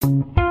So,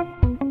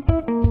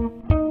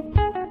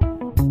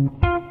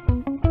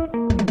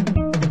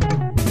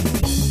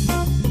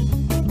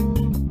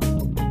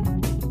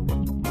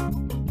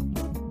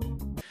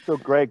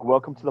 Greg,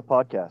 welcome to the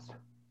podcast.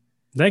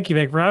 Thank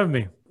you, for having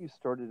me. You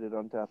started at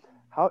Untappd.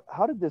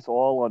 How did this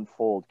all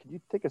unfold? Can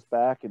you take us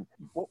back, and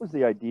what was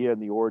the idea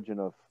and the origin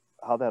of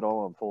how that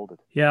all unfolded?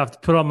 Yeah, I have to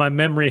put on my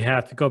memory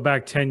hat to go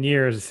back 10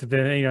 years. It's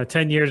been,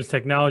 10 years in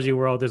technology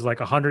world is like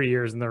 100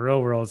 years in the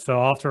real world. So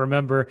I'll have to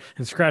remember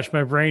and scratch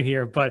my brain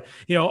here. But,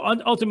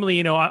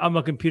 ultimately, I'm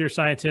a computer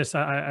scientist.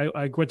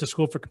 I went to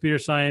school for computer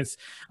science.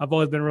 I've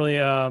always been really,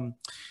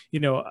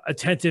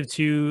 attentive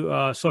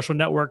to social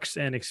networks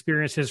and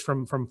experiences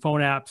from phone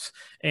apps.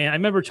 And I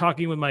remember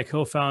talking with my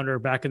co-founder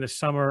back in the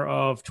summer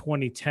of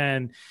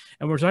 2010,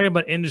 and we're talking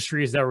about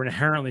industries that were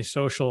inherently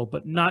social,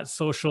 but not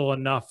social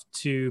enough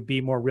to be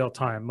more real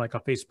time, like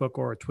a Facebook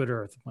or a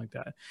Twitter or something like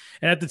that.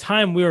 And at the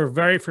time, we were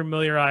very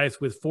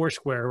familiarized with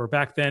Foursquare, where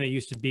back then it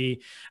used to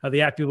be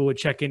the app people would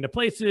check into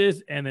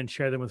places and then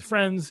share them with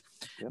friends.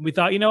 Yep. And we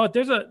thought,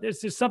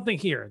 there's something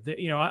here that,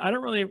 I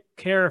don't really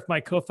care if my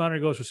co-founder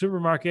goes to a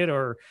supermarket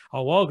or a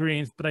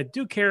Walgreens, but I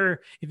do care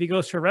if he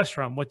goes to a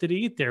restaurant. What did he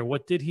eat there?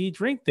 What did he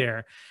drink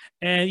there?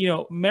 And,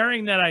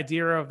 marrying that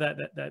idea of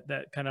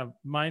that kind of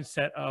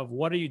mindset of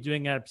what are you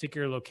doing at a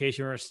particular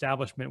location or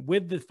establishment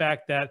with the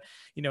fact that,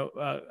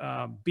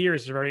 beer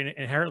is a very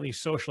inherently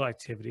social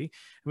activity.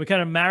 And we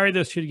kind of married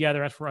those two together.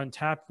 That's where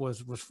Untappd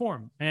was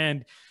formed.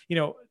 And,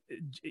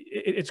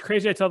 it's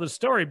crazy I tell this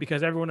story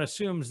because everyone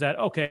assumes that,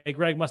 okay,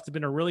 Greg must have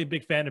been a really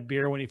big fan of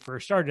beer when he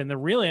first started. And the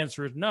real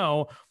answer is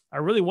no. I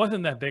really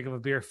wasn't that big of a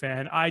beer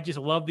fan. I just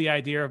love the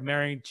idea of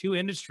marrying two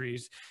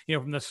industries,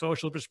 from the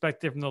social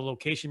perspective, from the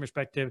location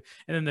perspective,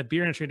 and then the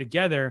beer industry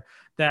together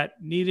that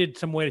needed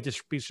some way to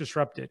just be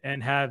disrupted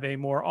and have a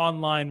more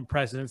online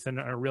presence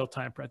and a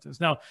real-time presence.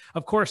 Now,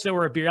 of course, there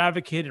were a beer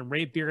advocate and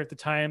rate beer at the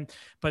time,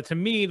 but to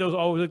me, those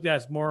always looked at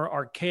as more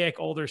archaic,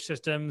 older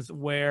systems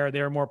where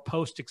they were more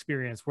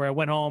post-experience, where I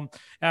went home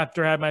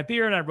after I had my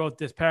beer and I wrote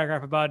this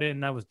paragraph about it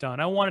and I was done.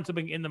 I wanted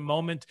something in the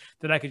moment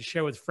that I could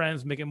share with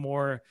friends, make it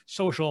more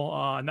social.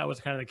 And that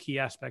was kind of the key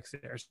aspects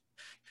there.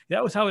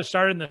 That was how it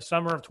started in the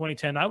summer of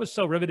 2010. I was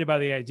so riveted by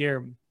the idea.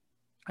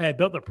 I had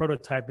built the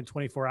prototype in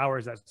 24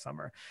 hours that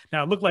summer.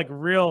 Now, it looked like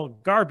real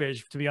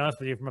garbage, to be honest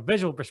with you, from a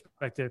visual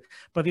perspective,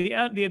 but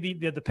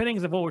the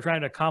pinnings of what we're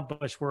trying to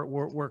accomplish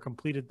were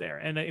completed there.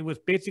 And it was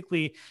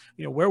basically,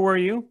 where were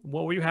you?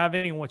 What were you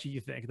having? And what did you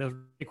think? Those were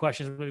the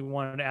questions we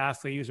wanted to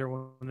ask the user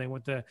when they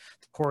went to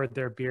pour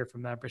their beer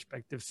from that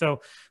perspective.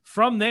 So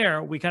from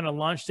there, we kind of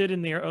launched it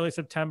in the early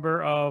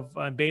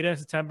beta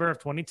September of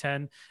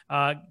 2010,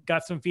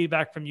 got some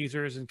feedback from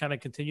users and kind of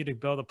continued to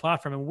build a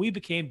platform. And we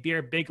became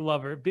big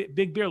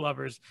beer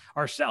lovers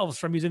ourselves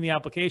from using the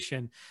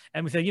application.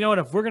 And we said,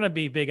 if we're going to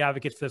be big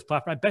advocates for this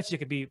platform, I bet you it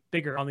could be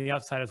bigger on the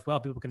outside as well.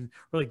 People can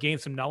really gain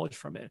some knowledge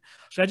from it.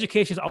 So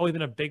education has always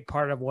been a big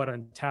part of what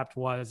Untappd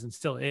was and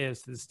still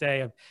is to this day,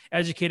 of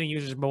educating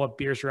users about what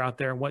beers are out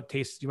there and what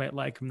tastes you might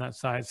like from that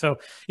side. So,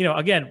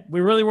 again,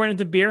 we really weren't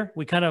into beer.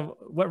 We kind of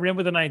went in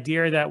with an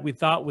idea that we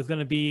thought was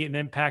going to be an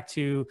impact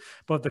to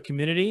both the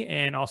community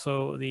and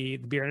also the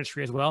beer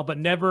industry as well. But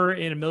never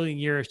in a million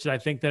years did I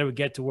think that it would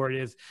get to where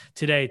it is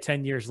today,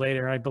 10 years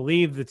later. I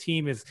believe the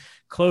team is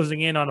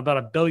closing in on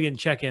about 1 billion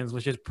check-ins,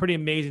 which is pretty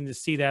amazing to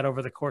see that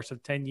over the course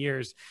of 10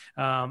 years.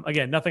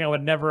 Again, nothing I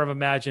would never have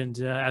imagined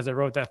as I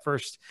wrote that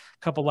first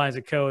couple lines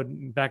of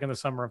code back in the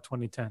summer of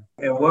 2010.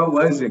 And what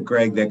was it,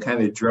 Greg, that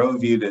kind of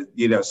drove you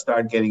to,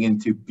 start getting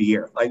into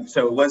beer?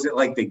 So was it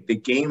like the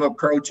game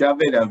approach of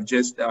it, of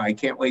just, I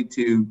can't wait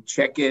to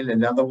check in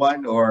another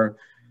one, or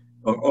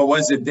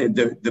was it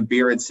the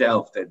beer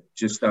itself that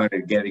just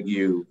started getting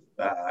you,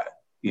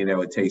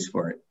 a taste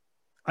for it?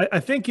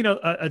 I think,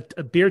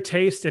 a beer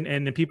taste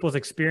and people's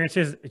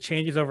experiences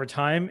changes over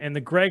time. And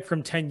the Greg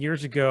from 10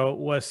 years ago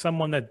was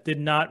someone that did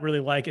not really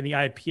like any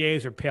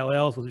IPAs or pale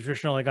ales, was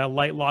traditional, like a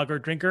light lager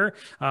drinker,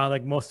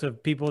 like most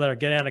of people that are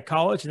getting out of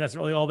college, and that's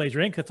really all they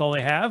drink. That's all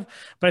they have.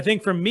 But I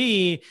think for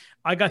me,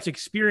 I got to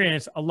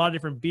experience a lot of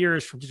different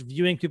beers from just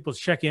viewing people's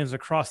check-ins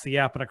across the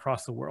app and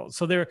across the world.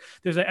 So there's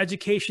an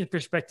education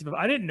perspective of,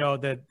 I didn't know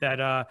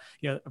that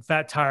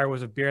Fat Tire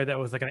was a beer that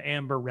was like an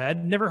amber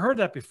red. Never heard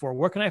that before.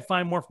 Where can I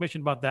find more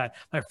information about that?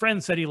 My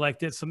friend said he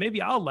liked it, so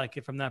maybe I'll like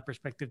it from that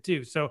perspective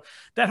too. So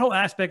that whole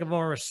aspect of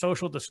more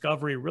social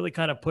discovery really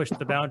kind of pushed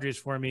the boundaries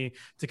for me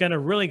to kind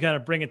of really kind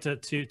of bring it to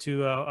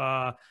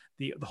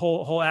the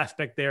whole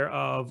aspect there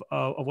of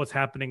what's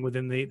happening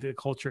within the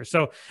culture.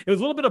 So it was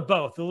a little bit of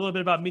both, a little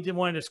bit about me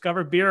wanting to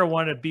discover beer, I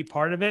wanted to be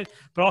part of it,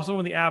 but also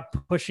when the app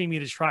pushing me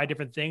to try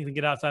different things and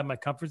get outside my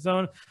comfort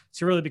zone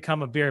to really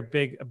become a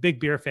big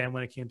beer fan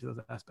when it came to those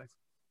aspects.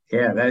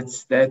 Yeah,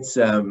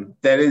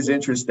 that is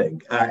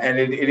interesting. And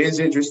it is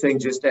interesting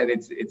just that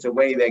it's a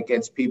way that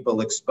gets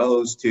people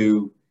exposed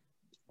to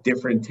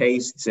different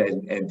tastes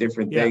and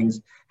different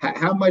things.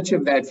 How much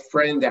of that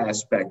friend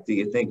aspect do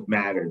you think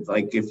mattered?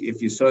 Like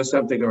if you saw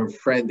something or a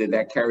friend, did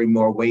that carry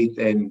more weight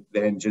than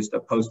just a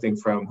posting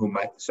from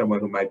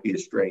someone who might be a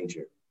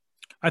stranger?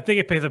 I think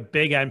it pays a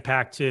big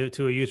impact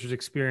to a user's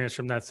experience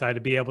from that side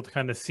to be able to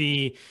kind of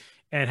see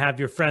and have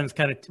your friends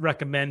kind of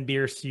recommend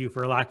beers to you,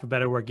 for lack of a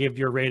better word, give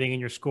your rating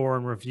and your score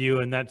and review.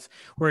 And that's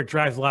where it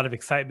drives a lot of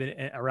excitement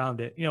around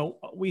it.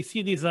 We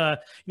see these,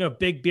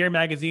 big beer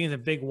magazines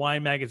and big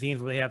wine magazines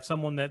where they have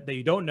someone that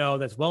you don't know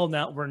that's well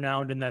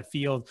renowned in that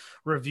field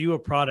review a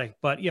product.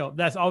 But,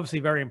 that's obviously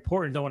very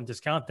important. Don't want to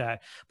discount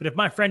that. But if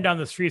my friend down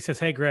the street says,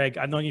 hey, Greg,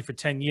 I've known you for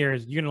 10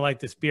 years, you're going to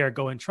like this beer,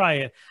 go and try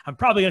it. I'm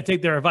probably going to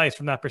take their advice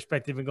from that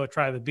perspective and go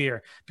try the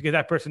beer because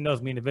that person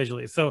knows me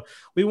individually. So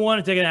we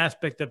want to take an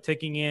aspect of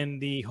taking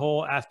in the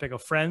whole aspect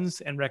of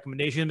friends and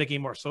recommendations, making it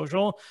more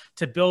social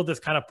to build this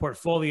kind of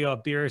portfolio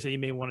of beers that you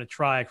may want to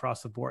try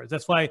across the board.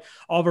 That's why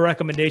all of our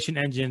recommendation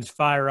engines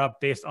fire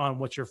up based on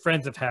what your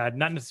friends have had,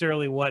 not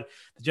necessarily what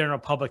the general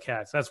public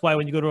has. That's why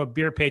when you go to a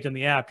beer page on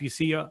the app, you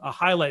see a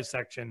highlight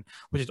section,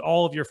 which is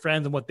all of your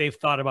friends and what they've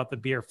thought about the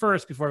beer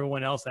first before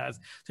everyone else has,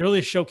 to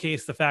really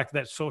showcase the fact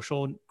that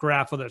social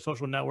graph or that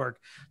social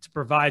network to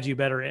provide you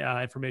better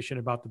information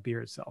about the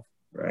beer itself.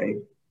 Right.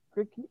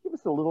 Greg, can you give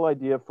us a little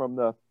idea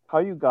from how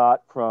you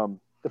got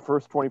from the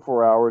first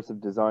 24 hours of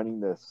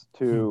designing this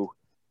to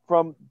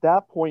from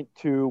that point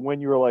to when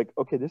you were like,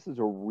 okay, this is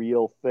a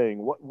real thing?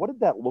 What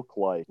did that look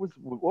like?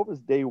 What was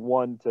day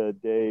one to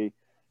day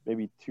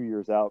maybe 2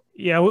 years out?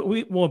 Yeah,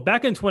 well,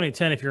 back in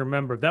 2010, if you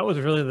remember, that was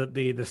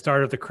really the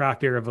start of the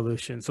craft beer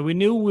revolution. So we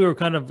knew we were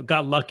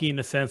got lucky in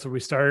the sense where we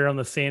started on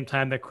the same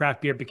time that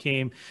craft beer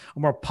became a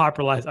more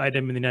popularized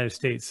item in the United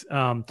States.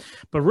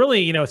 But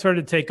really, it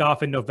started to take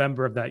off in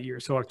November of that year.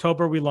 So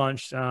October, we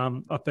launched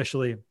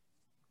officially.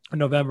 In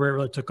November, it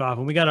really took off,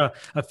 and we got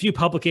a few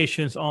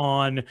publications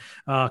on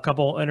a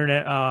couple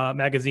internet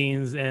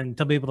magazines and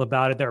tell people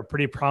about it that were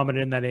pretty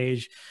prominent in that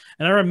age.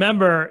 And I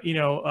remember,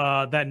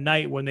 that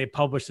night when they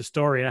published the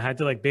story, and I had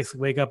to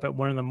basically wake up at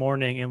 1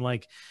 a.m.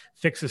 and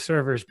fix the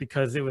servers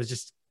because it was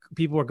just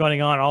people were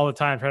going on all the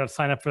time trying to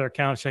sign up for their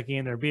accounts, checking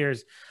in their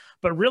beers.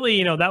 But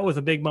really, that was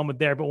a big moment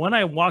there. But when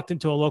I walked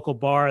into a local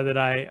bar that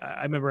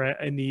I remember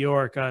in New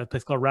York, a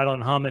place called Rattle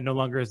and Hum that no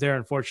longer is there,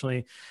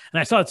 unfortunately, and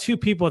I saw two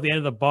people at the end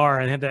of the bar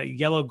and they had that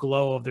yellow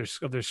glow of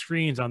their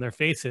screens on their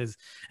faces.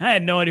 And I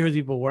had no idea who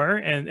these people were.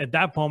 And at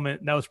that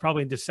moment, that was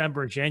probably in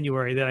December,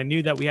 January, that I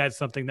knew that we had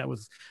something that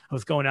was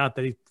going out,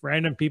 that these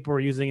random people were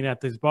using it at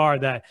this bar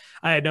that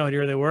I had no idea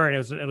who they were. And it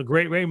was a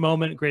great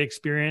moment, great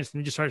experience. And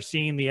you just started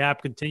seeing the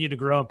app continue to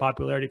grow in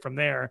popularity from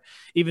there.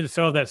 Even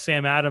so that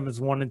Sam Adams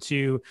wanted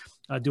to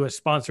do a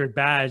sponsored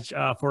badge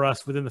for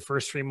us within the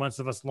first 3 months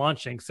of us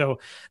launching. So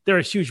they're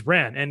a huge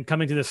brand, and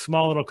coming to this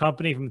small little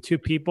company from two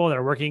people that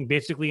are working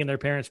basically in their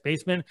parents'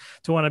 basement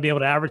to want to be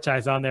able to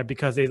advertise on there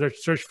because they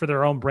searched for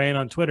their own brand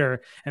on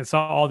Twitter and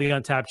saw all the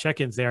Untappd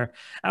check-ins there.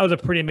 That was a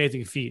pretty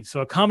amazing feat.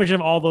 So a combination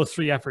of all those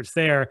three efforts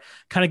there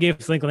kind of gave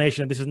us the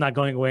inclination that this is not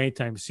going away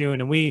anytime soon.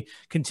 And we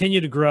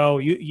continue to grow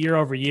year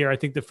over year. I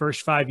think the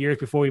first 5 years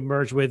before we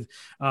merged with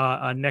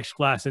Next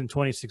Glass in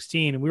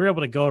 2016, we were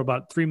able to go to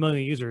about 3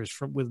 million users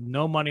with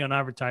no money on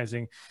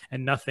advertising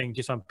and nothing,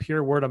 just on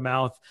pure word of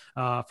mouth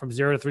from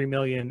 0 to 3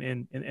 million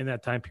in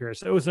that time period.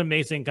 So it was an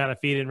amazing kind of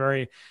feat, and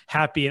very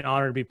happy and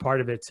honored to be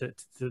part of it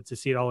to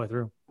see it all the way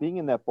through. Being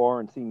in that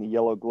bar and seeing the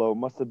yellow glow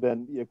must have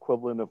been the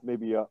equivalent of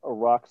maybe a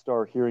rock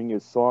star hearing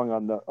his song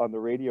on the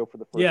radio for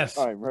the first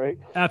time, right?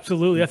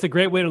 Absolutely. That's a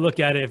great way to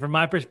look at it. From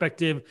my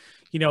perspective,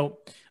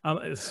 I'm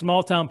a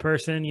small town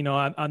person.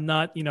 I'm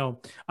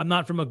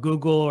not from a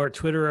Google or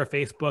Twitter or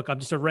Facebook. I'm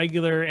just a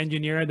regular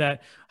engineer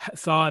that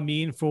saw a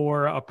need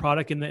for a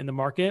product in the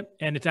market,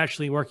 and it's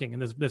actually working.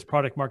 And this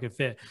product market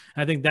fit.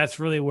 And I think that's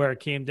really where it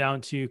came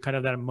down to, kind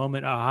of that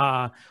moment.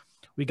 Aha,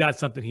 we got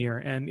something here.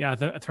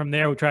 And from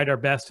there, we tried our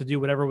best to do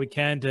whatever we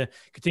can to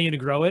continue to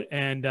grow it.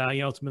 And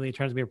ultimately, it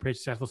turns out to be a pretty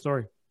successful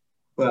story.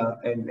 Well,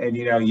 and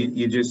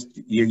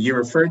you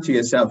refer to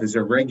yourself as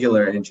a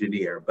regular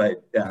engineer,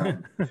 but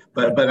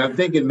I'm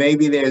thinking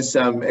maybe there's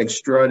some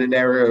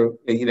extraordinary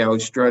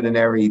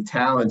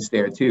talents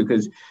there too.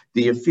 Because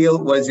do you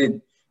feel, was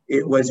it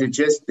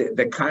just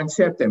the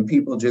concept and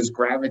people just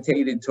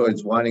gravitated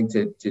towards wanting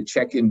to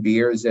check in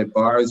beers at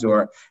bars?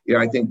 Or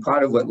I think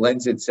part of what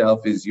lends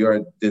itself is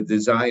the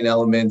design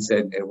elements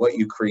and what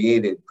you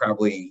created.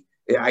 Probably,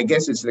 I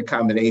guess it's the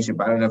combination,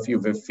 but I don't know if you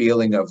have a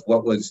feeling of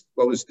what was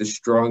the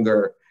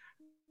stronger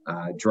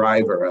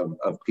driver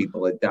of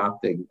people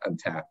adopting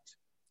Untappd.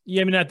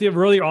 Yeah, I mean, at the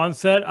really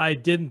onset, I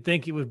didn't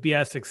think it would be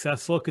as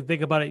successful. Could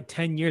think about it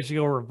 10 years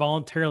ago, we were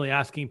voluntarily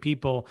asking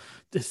people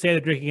to say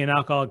they're drinking an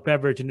alcoholic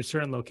beverage in a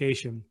certain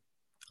location.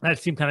 That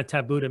seemed kind of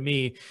taboo to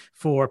me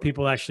for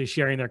people actually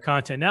sharing their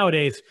content.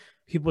 Nowadays,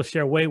 people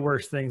share way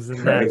worse things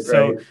than that. Right.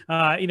 So,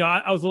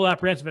 I was a little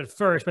apprehensive at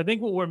first, but I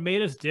think what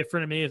made us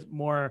different and made us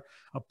more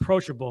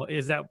approachable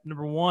is that,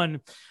 number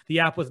one, the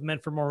app was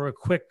meant for more of a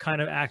quick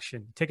kind of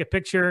action. Take a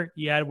picture,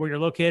 you add where you're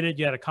located,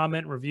 you add a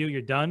comment, review,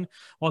 you're done.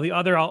 While the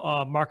other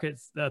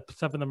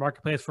stuff in the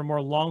marketplace for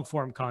more long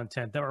form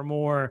content that were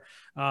more,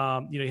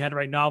 you had to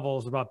write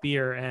novels about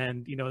beer,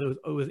 and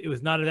it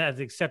was not as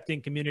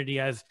accepting community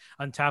as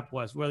Untappd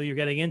was. Whether you're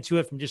getting into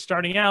it from just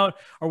starting out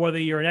or whether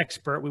you're an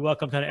expert, we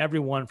welcome kind of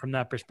everyone from that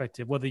that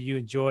perspective. Whether you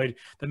enjoyed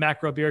the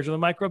macro beers or the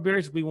micro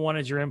beers, we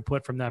wanted your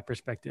input from that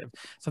perspective.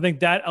 So I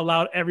think that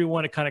allowed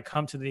everyone to kind of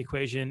come to the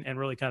equation and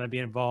really kind of be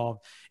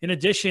involved. In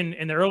addition,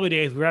 in the early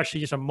days, we were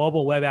actually just a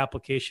mobile web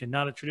application,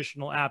 not a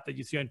traditional app that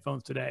you see on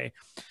phones today.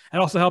 It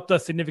also helped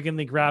us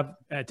significantly grab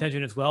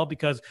attention as well,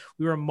 because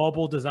we were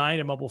mobile designed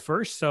and mobile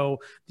first. So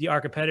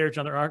our competitors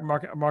on their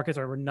markets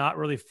are not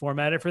really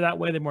formatted for that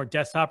way. They're more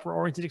desktop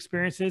oriented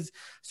experiences.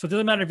 So it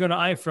doesn't matter if you're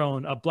on an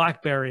iPhone, a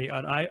BlackBerry,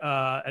 an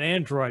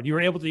Android, you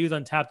were able to use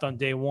Untappd on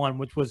day one,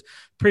 which was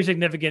pretty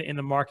significant in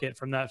the market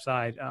from that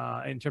side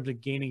in terms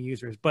of gaining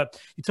users. But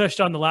you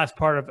touched on the last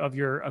part of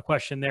your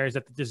question there, is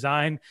that the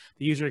design,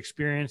 the user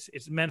experience,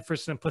 it's meant for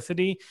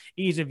simplicity,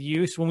 ease of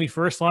use. When we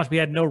first launched, we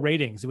had no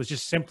ratings. It was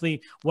just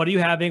simply, what are you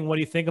having? What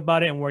do you think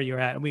about it? And where you're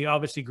at? And we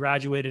obviously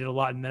graduated a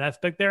lot in that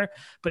aspect there,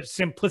 but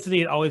simplicity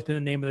had always been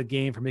the name of the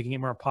game for making it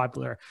more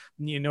popular.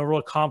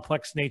 Real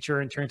complex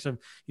nature in terms of,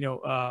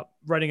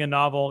 writing a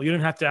novel. You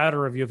don't have to add a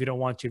review if you don't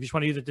want to. If you just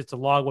want to use it just to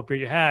log what beer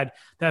you had,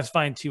 that's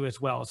fine too as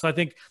well. So I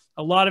think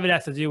a lot of it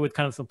has to do with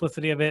kind of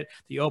simplicity of it,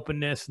 the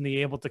openness, and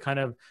the able to kind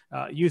of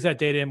use that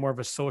data in more of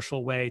a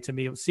social way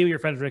to see what your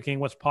friends are drinking,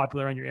 what's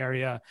popular in your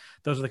area.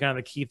 Those are the kind of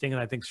the key things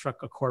that I think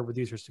struck a chord with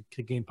users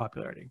to gain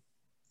popularity.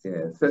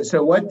 Yeah.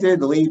 So what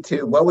did lead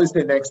to, what was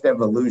the next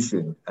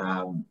evolution,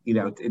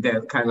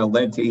 that kind of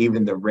led to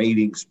even the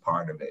ratings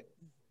part of it?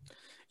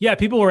 Yeah,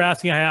 people were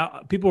asking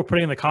people were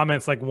putting in the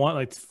comments like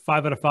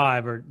 5 out of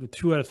 5 or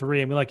 2 out of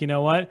 3. And we're like, you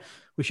know what?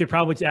 We should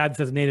probably add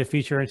this as a native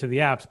feature into the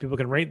app so people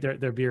can rate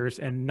their beers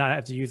and not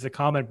have to use the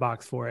comment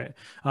box for it.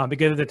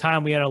 Because at the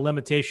time we had a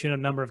limitation of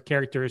number of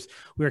characters.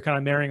 We were kind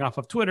of marrying off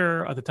of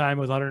Twitter. At the time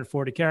it was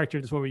 140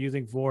 characters. That's what we're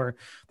using for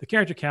the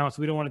character count. So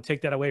we don't want to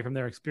take that away from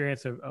their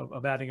experience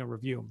of adding a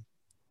review.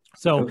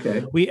 So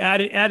we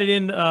added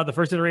in the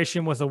first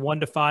iteration was the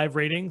 1 to 5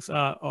 ratings,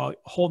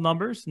 whole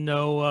numbers,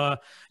 no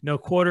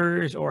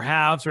quarters or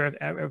halves or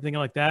everything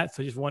like that.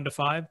 So just 1 to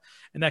 5,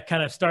 and that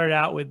kind of started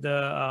out with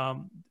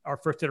our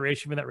first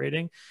iteration for that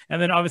rating,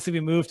 and then obviously we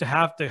moved to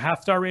half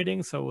star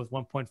ratings. So it was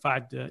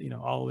 1.5 to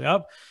all the way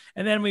up,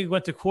 and then we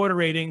went to quarter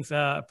ratings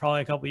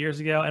probably a couple of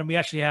years ago, and we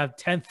actually have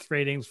 10th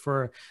ratings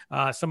for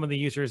some of the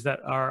users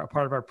that are a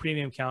part of our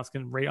premium counts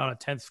can rate on a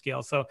 10th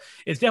scale. So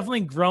it's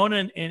definitely grown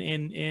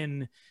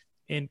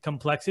in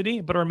complexity,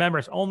 but remember,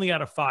 it's only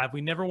out of 5.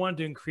 We never wanted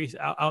to increase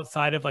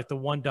outside of like the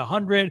 1 to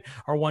 100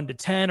 or 1 to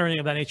 10 or anything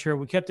of that nature.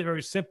 We kept it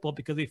very simple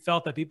because we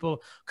felt that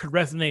people could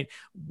resonate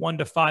 1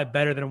 to 5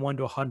 better than 1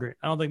 to 100.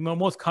 I don't think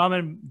most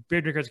common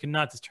beer drinkers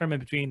cannot determine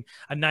between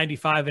a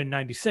 95 and a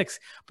 96,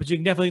 but you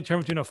can definitely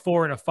determine between a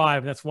 4 and a 5.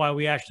 And that's why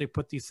we actually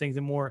put these things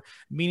in more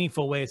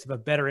meaningful ways to have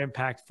a better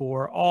impact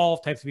for all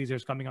types of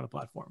users coming on the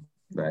platform.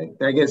 Right.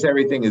 I guess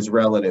everything is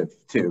relative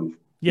too.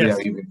 Yes.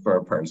 Even for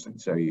a person.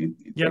 So you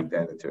take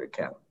that into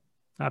account.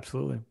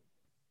 Absolutely.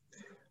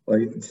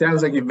 Well, it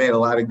sounds like you've made a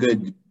lot of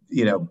good,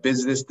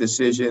 business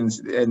decisions,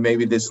 and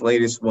maybe this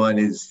latest one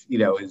is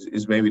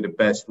maybe the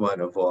best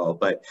one of all.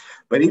 But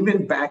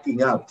even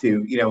backing up to,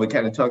 we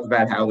kind of talked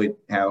about how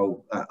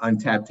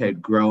Untappd had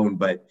grown,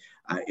 but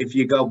if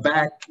you go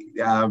back,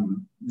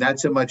 not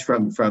so much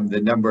from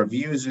the number of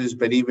users,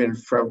 but even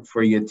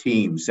for your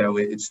team. So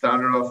it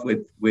started off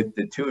with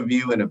the 2 of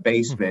you in a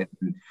basement.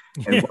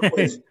 And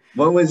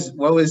what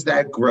was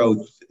that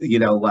growth,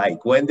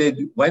 like? When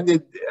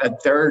did a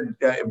third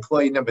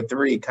employee number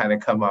 3 kind of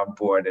come on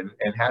board, and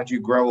how'd you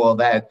grow all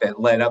that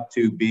led up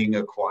to being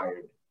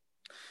acquired?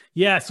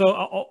 Yeah.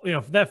 So,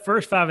 for that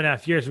first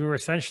 5.5 years, we were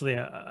essentially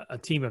a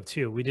team of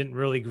 2. We didn't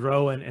really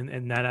grow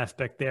in that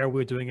aspect there.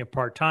 We were doing it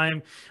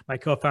part-time. My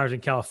co-founder's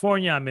in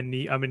California. I'm in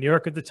New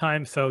York at the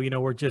time. So,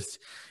 we're just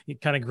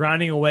kind of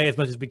grinding away as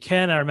much as we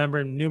can. I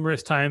remember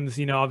numerous times,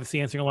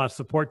 obviously answering a lot of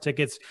support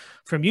tickets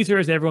from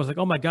users. Everyone's like,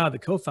 oh my God, the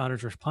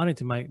co-founder's responding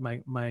to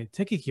my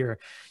ticket here.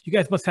 You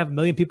guys must have 1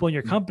 million people in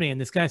your company,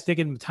 and this guy's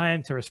taking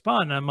time to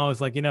respond. And I'm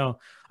always like,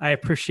 I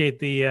appreciate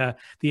the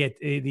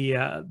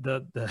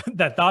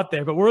that thought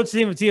there, but we're a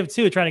team of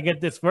 2 trying to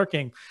get this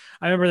working.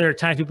 I remember there are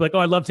times people like, oh,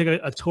 I'd love to take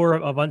a tour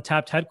of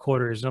Untappd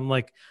headquarters. And I'm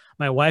like,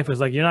 my wife was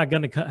like, you're not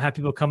going to have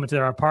people come into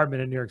their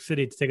apartment in New York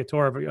City to take a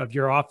tour of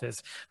your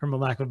office, from a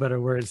lack of a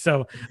better word.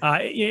 So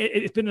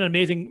it's been an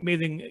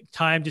amazing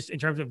time just in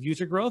terms of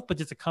user growth, but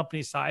just the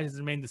company size has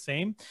remained the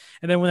same.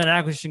 And then when that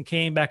acquisition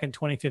came back in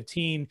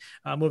 2015,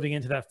 moving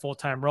into that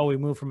full-time role, we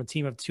moved from a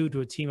team of 2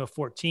 to a team of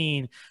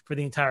 14 for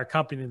the entire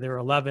company. There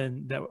were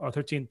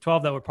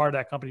 12 that were part of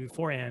that company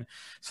beforehand.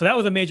 So that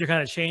was a major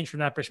kind of change from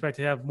that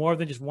perspective, to have more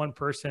than just one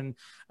person,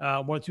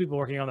 more than 2 people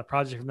working on the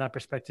project from that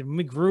perspective. And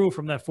we grew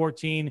from that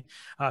 14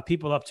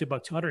 people up to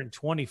about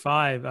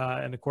 225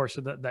 in the course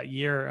of that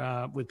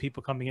year, with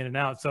people coming in and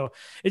out. So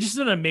it's just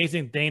an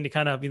amazing thing to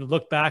kind of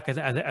look back as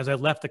I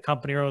left the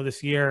company earlier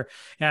this year,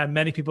 and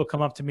many people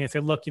come up to me and say,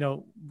 look,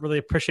 really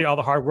appreciate all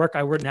the hard work.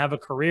 I wouldn't have a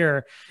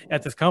career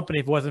at this company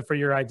if it wasn't for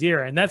your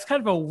idea. And that's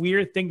kind of a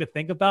weird thing to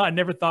think about. I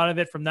never thought of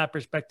it from that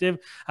perspective.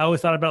 I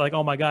always thought about like,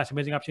 oh my gosh,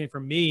 amazing opportunity for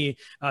me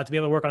to be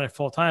able to work on it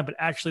full time. But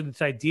actually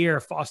this idea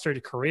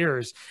fostered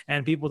careers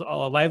and people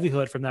a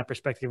livelihood from that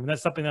perspective. And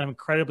that's something that I'm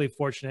incredibly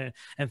fortunate fortunate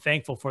and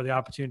thankful for the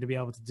opportunity to be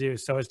able to do.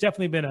 So it's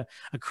definitely been a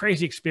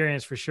crazy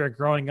experience for sure,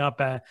 growing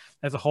up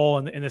as a whole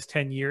in this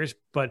 10 years,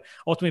 but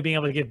ultimately being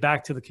able to get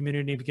back to the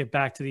community, to get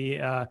back to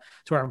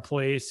to our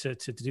employees to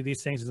do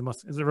these things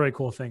is a really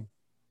cool thing.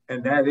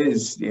 And that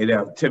is,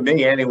 to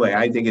me anyway,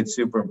 I think it's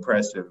super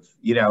impressive.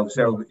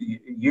 So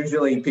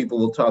usually people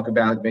will talk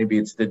about maybe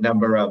it's the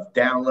number of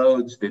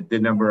downloads, the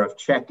number of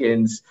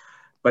check-ins,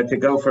 but to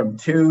go from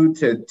 2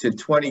 to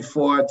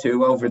 24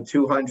 to over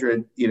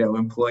 200,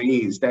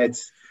 employees, that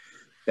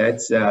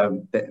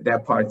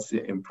part's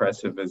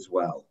impressive as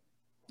well.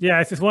 Yeah,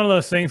 it's just one of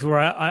those things where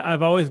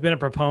I've always been a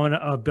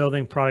proponent of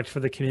building products for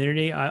the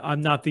community.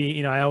 I'm not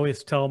I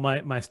always tell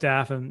my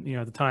staff and,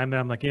 at the time,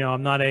 I'm like,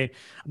 I'm not a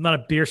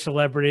beer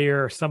celebrity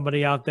or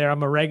somebody out there.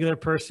 I'm a regular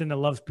person that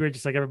loves beer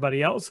just like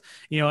everybody else,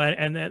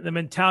 and the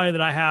mentality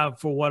that I have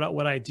for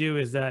what I do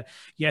is that,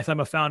 yes, I'm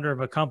a founder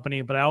of a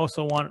company, but I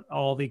also want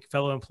all the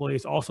fellow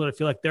employees also to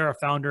feel like they're a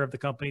founder of the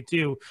company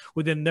too,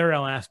 within their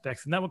own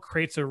aspects. And that what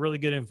creates a really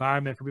good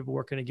environment for people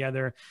working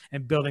together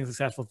and building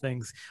successful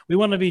things. We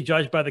want to be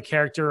judged by the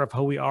character of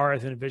who we are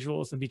as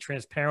individuals and be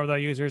transparent with our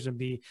users and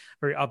be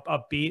very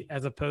upbeat,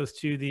 as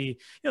opposed to the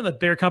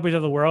beer companies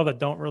of the world that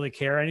don't really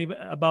care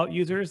about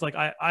users. Like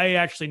I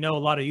actually know a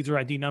lot of user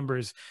ID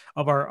numbers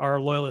of our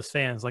loyalist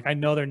fans. Like I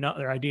know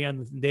their ID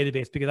on the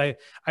database because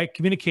I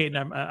communicate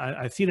and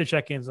I see the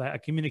check-ins. I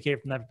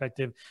communicate from that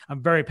perspective.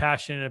 I'm very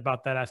passionate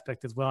about that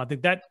aspect as well. I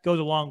think that goes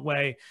a long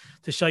way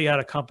to show you how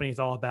the company is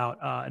all about,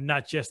 and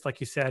not just, like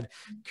you said,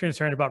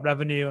 concerned about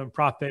revenue and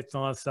profits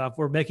and all that stuff.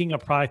 We're making a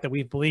product that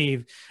we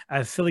believe,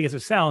 as silly as it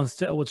sounds,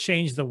 will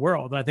change the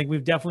world. And I think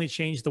we've definitely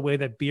changed the way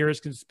that beer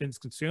has been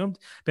consumed,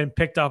 been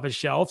picked off of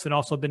shelves, and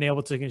also been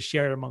able to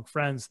share it among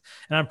friends.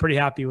 And I'm pretty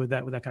happy with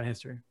that kind of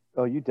history.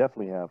 Oh, you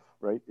definitely have,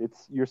 right?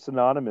 You're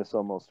synonymous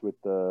almost with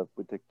the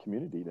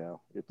community now.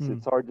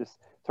 It's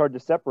hard to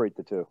separate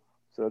the two.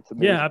 So it's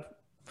amazing. Yeah.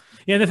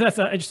 Yeah, that's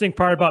an interesting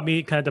part about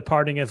me kind of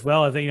departing as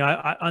well. Is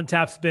that,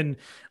 Untappd's been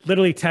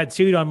literally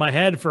tattooed on my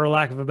head, for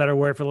lack of a better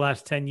word, for the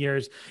last 10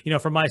 years.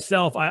 For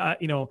myself,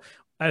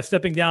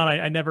 stepping down,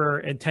 I never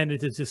intended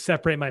to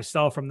separate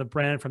myself from the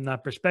brand from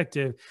that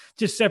perspective,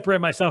 just separate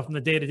myself from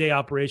the day-to-day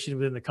operation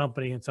within the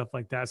company and stuff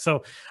like that.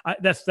 So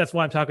that's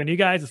why I'm talking to you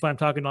guys. That's why I'm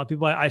talking to all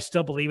people. I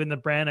still believe in the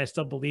brand. I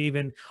still believe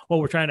in what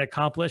we're trying to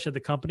accomplish at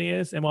the company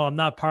is. And while I'm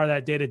not part of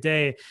that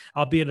day-to-day,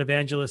 I'll be an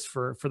evangelist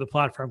for the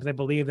platform, because I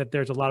believe that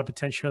there's a lot of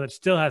potential that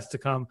still has to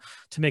come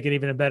to make it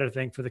even a better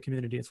thing for the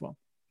community as well.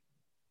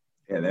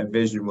 Yeah, that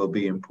vision will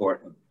be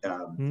important.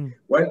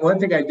 One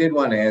thing I did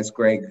want to ask,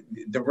 Greg,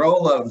 the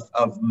role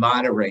of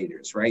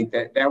moderators, right?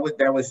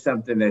 That was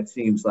something that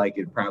seems like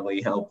it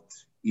probably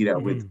helped,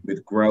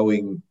 with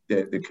growing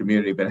the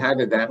community. But how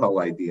did that whole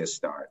idea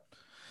start?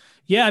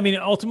 Yeah, I mean,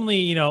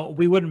 ultimately,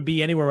 we wouldn't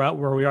be anywhere out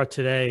where we are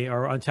today,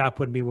 or Untappd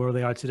wouldn't be where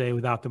they are today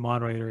without the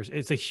moderators.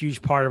 It's a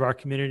huge part of our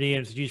community,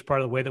 and it's a huge part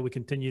of the way that we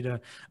continue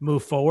to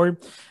move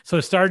forward. So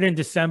it started in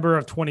December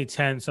of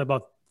 2010. So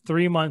about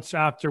 3 months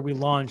after we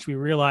launched, we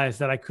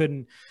realized that I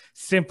couldn't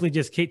simply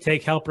just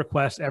take help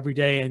requests every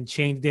day and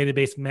change the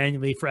database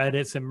manually for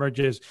edits and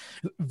merges.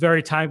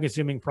 Very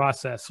time-consuming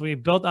process. So we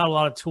built out a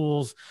lot of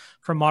tools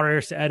for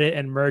moderators to edit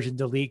and merge and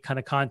delete kind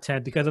of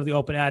content. Because of the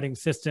open adding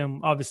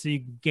system, obviously you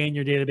gain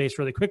your database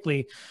really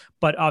quickly,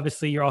 but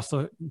obviously you're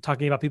also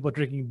talking about people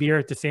drinking beer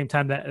at the same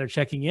time that they're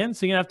checking in.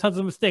 So you have tons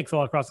of mistakes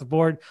all across the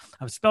board,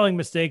 of spelling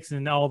mistakes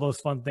and all those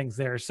fun things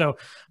there. So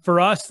for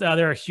us,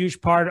 they're a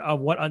huge part of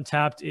what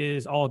Untappd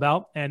is all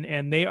about.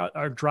 And they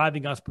are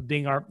driving us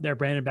being their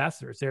brand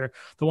ambassadors. They're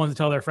the ones that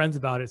tell their friends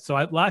about it. So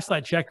last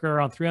I checked, we're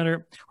around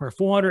 300 or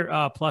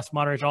 400 plus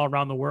moderators all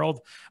around the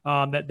world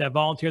that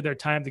volunteer their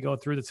time to go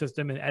through the system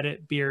and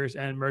edit beers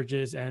and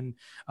merges and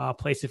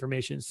place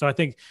information. So I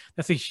think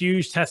that's a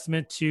huge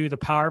testament to the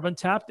power of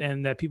Untappd,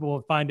 and that people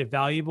will find it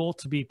valuable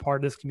to be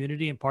part of this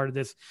community and part of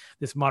this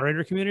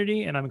moderator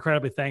community. And I'm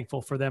incredibly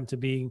thankful for them to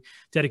be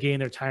dedicating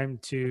their time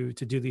to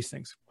do these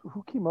things.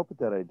 Who came up with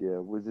that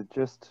idea? Was it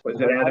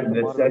out of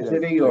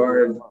necessity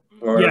or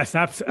yes,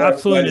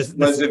 absolutely.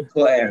 Was it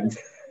planned?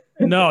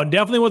 No,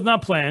 definitely was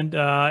not planned.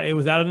 It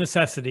was out of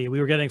necessity. We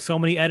were getting so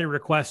many edit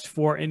requests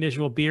for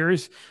individual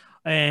beers,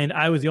 and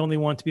I was the only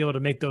one to be able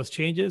to make those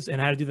changes and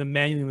how to do them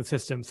manually in the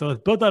system. So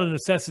it's built out of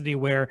necessity,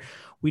 where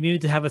we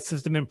needed to have a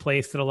system in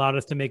place that allowed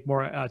us to make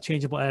more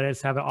changeable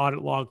edits, have an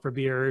audit log for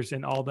beers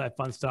and all that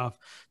fun stuff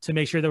to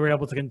make sure that we're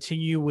able to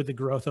continue with the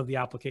growth of the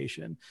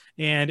application.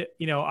 And,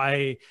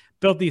 I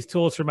built these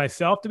tools for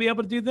myself to be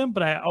able to do them,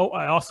 but I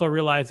also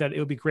realized that it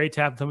would be great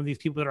to have some of these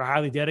people that are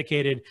highly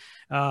dedicated,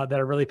 that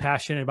are really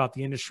passionate about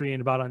the industry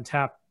and about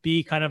Untappd,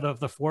 be kind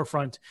of the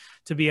forefront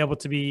to be able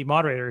to be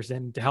moderators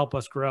and to help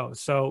us grow.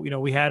 So,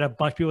 we had a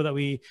bunch of people that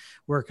we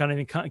were kind of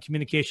in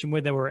communication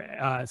with that were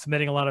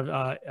submitting a lot of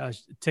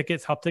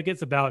help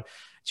tickets about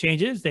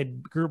changes. They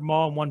group them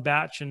all in one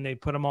batch and they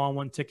put them all on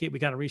one ticket. We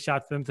kind of reached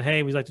out to them to,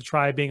 hey, we'd like to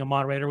try being a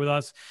moderator with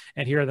us,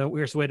 and here's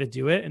the way to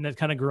do it. And that's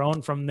kind of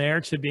grown from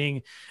there to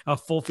being a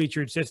full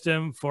featured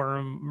system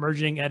for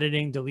merging,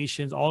 editing,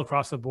 deletions all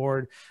across the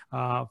board,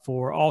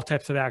 for all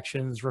types of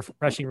actions,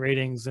 refreshing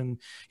ratings, and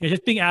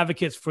just being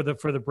advocates for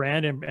the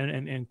brand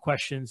and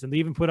questions. And they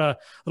even put a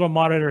little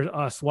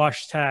moderator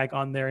swash tag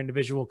on their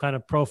individual kind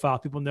of profile.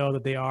 People know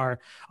that they are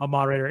a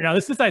moderator. Now,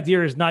 this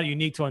idea is not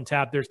unique to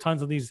Untappd. There's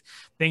tons of these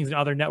things in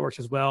other networks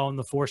as well, and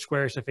the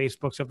Foursquares, the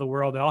Facebooks of the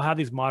world. They all have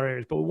these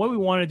moderators. But what we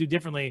want to do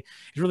differently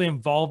is really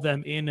involve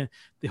them in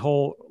the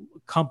whole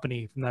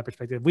company from that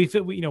perspective.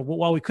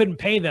 While we couldn't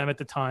pay them at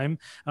the time,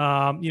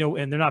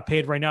 and they're not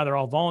paid right now, they're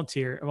all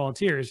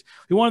volunteers.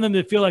 We wanted them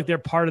to feel like they're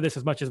part of this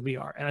as much as we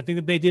are. And I think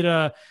that they did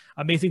a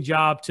amazing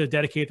job to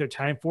dedicate their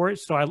time for it.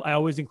 So I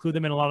always include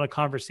them in a lot of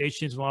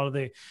conversations, a lot of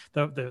the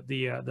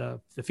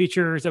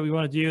features that we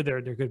want to do.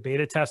 They're good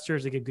beta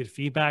testers. They give good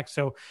feedback.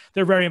 So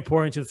they're very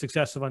important to the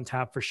success of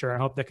Untappd for sure. I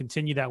hope they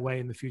continue that way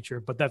in the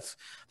future. But that's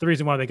the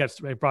reason why they got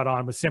brought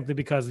on, was simply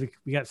because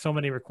we got so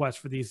many requests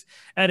for these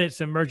edits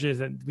and merges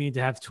that we need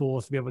to have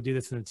tools to be able to do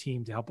this in a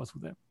team to help us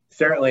with it.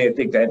 Certainly, I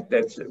think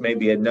that's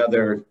maybe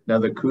another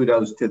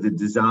kudos to the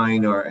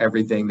design or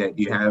everything, that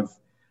you have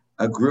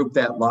a group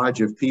that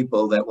large of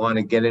people that want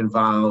to get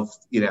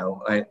involved,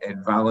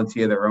 and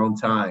volunteer their own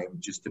time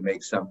just to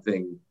make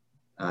something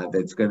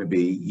that's going to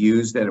be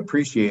used and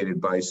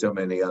appreciated by so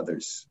many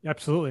others.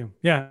 Absolutely.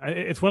 Yeah.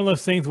 It's one of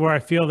those things where I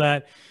feel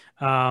that,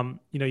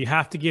 you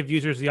have to give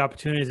users the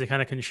opportunity to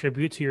kind of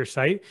contribute to your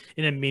site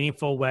in a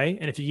meaningful way.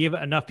 And if you give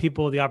enough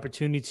people the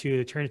opportunity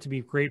to turn it to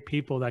be great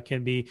people that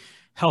can be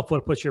helpful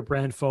to push your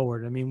brand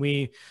forward. I mean,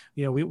 we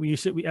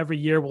every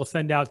year we'll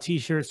send out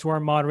t-shirts to our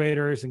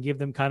moderators and give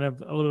them kind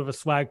of a little bit of a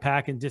swag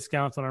pack and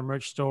discounts on our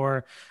merch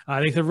store. I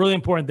think it's a really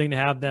important thing to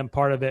have them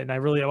part of it. And I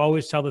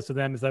always tell this to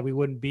them, is that we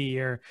wouldn't be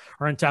here,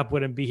 or Untappd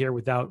wouldn't be here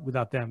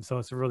without them. So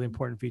it's a really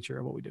important feature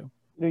of what we do.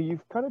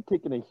 You've kind of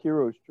taken a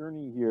hero's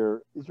journey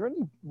here. Was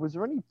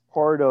there any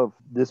part of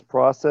this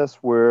process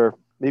where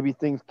maybe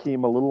things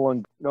came a little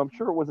I'm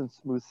sure it wasn't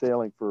smooth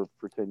sailing for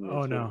 10 years.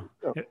 Oh no.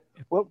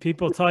 Well,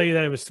 people tell you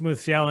that it was smooth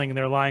sailing and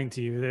they're lying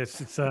to you.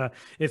 It's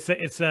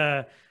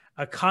a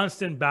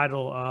constant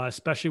battle,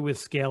 especially with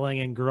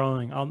scaling and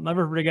growing. I'll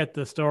never forget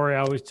the story.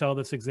 I always tell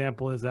this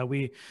example, is that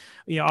we,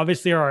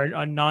 obviously are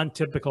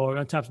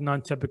Untappd's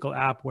non-typical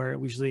app, where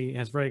it usually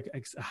has very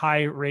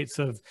high rates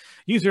of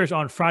users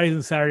on Fridays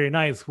and Saturday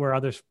nights, where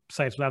other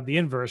sites will have the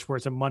inverse, where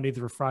it's a Monday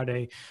through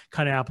Friday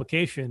kind of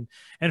application.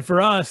 And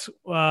for us,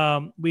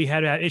 we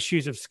had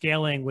issues of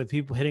scaling with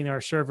people hitting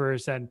our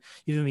servers and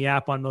using the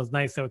app on those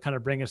nights that would kind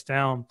of bring us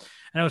down.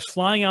 And I was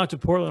flying out to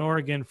Portland,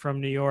 Oregon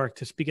from New York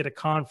to speak at a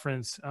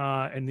conference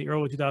in the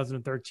early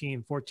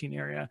 2013-14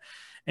 area.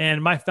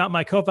 And my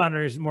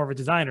co-founder is more of a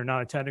designer,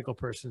 not a technical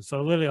person.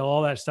 So literally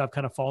all that stuff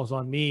kind of falls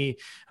on me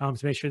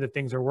to make sure that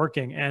things are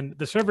working. And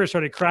the server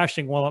started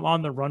crashing while I'm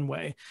on the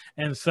runway.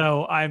 And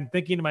so I'm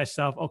thinking to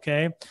myself,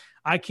 okay,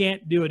 I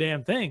can't do a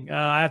damn thing.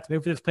 I have to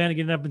wait for this plane to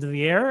get up into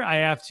the air. I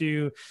have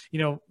to,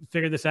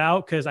 figure this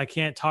out, because I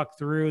can't talk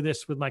through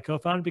this with my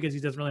co-founder because he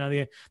doesn't really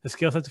have the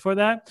skill sets for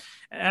that.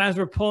 And as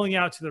we're pulling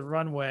out to the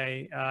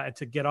runway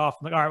to get off,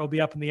 I'm like, all right, we'll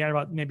be up in the air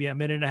about maybe a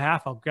minute and a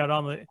half. I'll get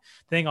on the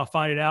thing. I'll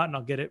find it out and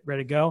I'll get it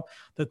ready to go.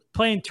 The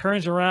plane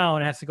turns around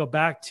and has to go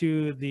back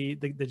to the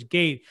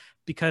gate,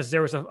 because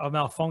there was a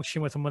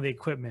malfunction with some of the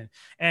equipment.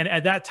 And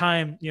at that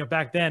time,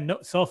 back then, no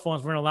cell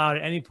phones weren't allowed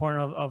at any point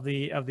of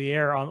the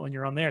air when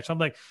you're on there. So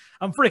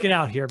I'm freaking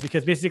out here,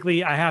 because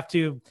basically I have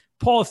to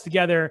pull us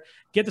together,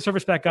 get the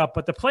service back up,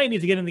 but the plane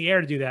needs to get in the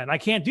air to do that. And I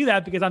can't do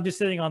that because I'm just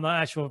sitting on the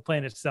actual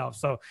plane itself.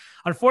 So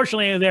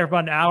unfortunately, I was there for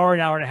about an hour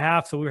and a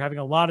half. So we were having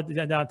a lot of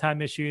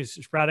downtime issues,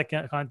 sporadic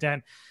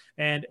content.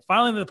 And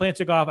finally, the plane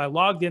took off. I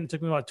logged in. It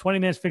took me about 20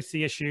 minutes to fix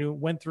the issue,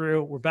 went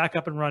through, we're back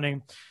up and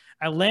running.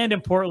 I land in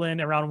Portland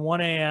around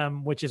 1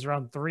 a.m., which is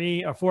around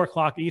 3 or 4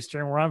 o'clock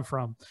Eastern, where I'm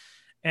from.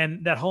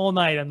 And that whole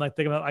night, I'm like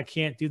thinking about, I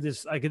can't do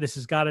this. This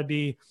has got to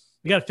be,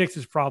 we got to fix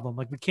this problem.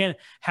 Like, we can't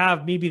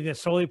have me be the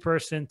solely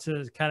person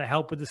to kind of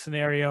help with the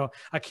scenario.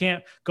 I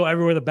can't go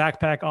everywhere with a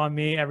backpack on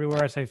me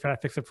everywhere as I try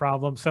to fix the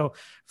problem. So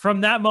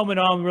from that moment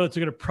on, we really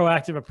took a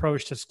proactive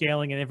approach to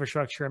scaling and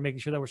infrastructure and making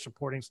sure that we're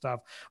supporting stuff.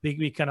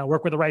 We kind of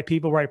work with the right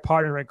people, right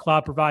partner, right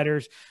cloud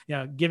providers,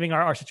 giving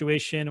our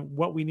situation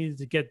what we needed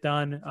to get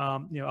done.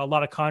 A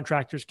lot of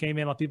contractors came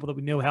in, a lot of people that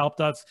we knew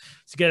helped us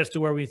to get us to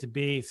where we need to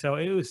be. So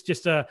it was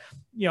just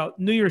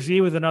New Year's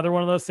Eve was another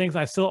one of those things.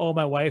 I still owe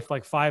my wife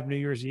like 5 New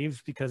Year's Eves,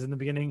 because in the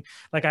beginning,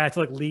 like, I had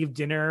to leave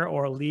dinner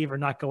or leave or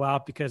not go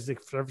out because the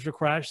servers were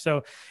crashed.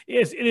 So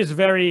it is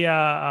very,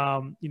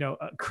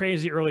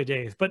 crazy early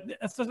days, but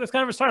that's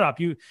kind of a startup.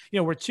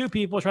 We're 2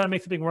 people trying to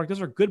make something work. Those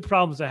are good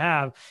problems to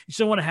have. You just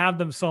don't want to have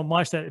them so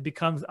much that it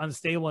becomes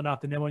unstable enough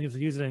that no one needs to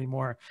use it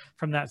anymore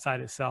from that side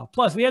itself.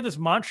 Plus, we had this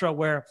mantra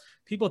where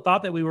people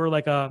thought that we were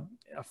like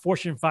a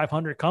Fortune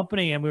 500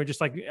 company, and we were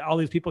just like all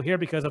these people here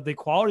because of the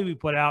quality we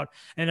put out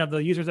and of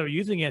the users that were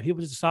using it.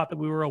 People just thought that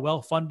we were a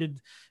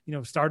well-funded,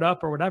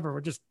 startup or whatever.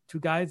 We're just two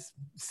guys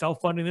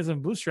self-funding this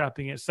and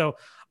bootstrapping it. So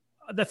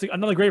that's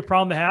another great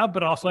problem to have,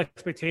 but also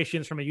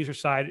expectations from a user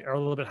side are a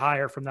little bit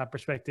higher from that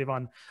perspective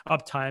on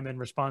uptime and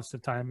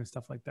responsive time and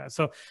stuff like that.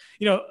 So,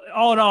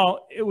 all in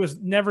all, it was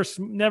never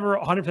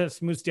 100%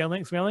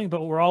 smooth sailing,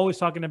 but we're always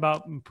talking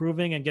about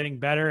improving and getting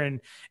better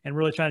and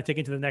really trying to take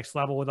it to the next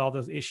level with all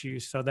those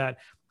issues so that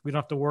we don't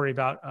have to worry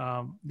about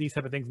these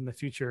type of things in the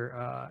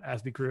future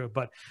as we grew.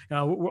 But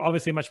we're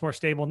obviously much more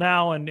stable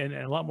now and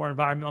a lot more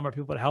environment, a lot more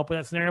people to help in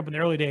that scenario. But in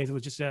the early days, it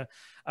was just a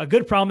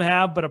good problem to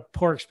have, but a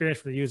poor experience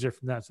for the user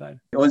from that side.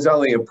 It was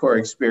only a poor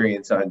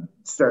experience on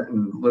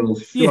certain little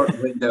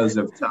short windows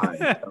of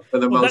time. For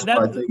the most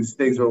part,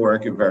 things were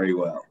working very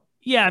well.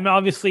 Yeah, I mean,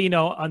 obviously,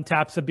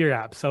 Untappd's a beer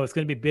app, so it's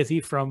going to be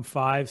busy from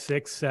 5,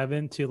 6,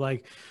 7 to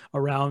like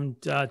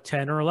around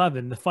 10 or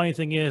 11. The funny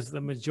thing is,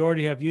 the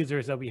majority of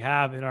users that we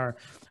have in our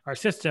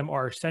system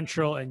are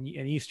Central and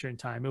Eastern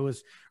time. It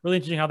was really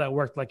interesting how that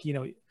worked. Like,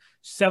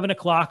 7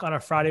 o'clock on a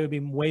Friday would be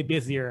way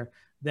busier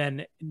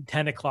than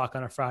 10 o'clock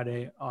on a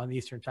Friday on the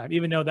Eastern time,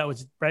 even though that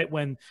was right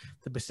when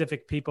the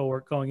Pacific people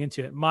were going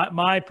into it.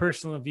 My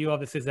personal view of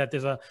this is that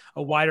there's a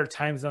wider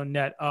time zone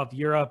net of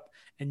Europe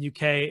and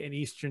UK and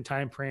Eastern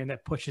time frame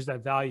that pushes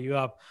that value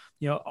up.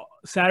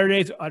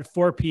 Saturdays at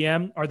 4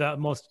 p.m. are the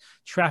most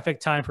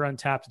traffic time for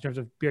Untappd in terms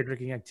of beer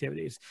drinking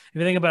activities. If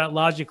you think about it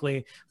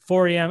logically,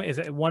 4 a.m. is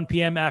at 1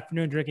 p.m.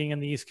 afternoon drinking in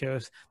the East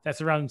Coast. That's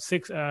around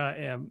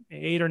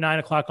 8 or 9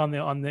 o'clock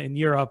in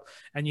Europe,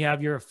 and you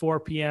have your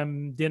 4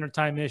 p.m. dinner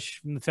time-ish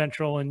from the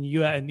Central and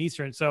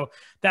Eastern. So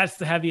that's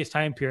the heaviest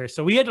time period.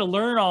 So we had to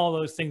learn all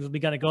those things. We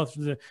got to go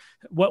through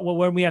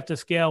when we have to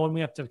scale, when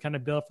we have to kind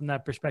of build from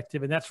that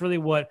perspective, and that's really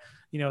what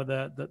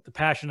the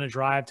passion and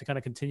drive to kind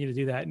of continue to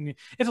do that. And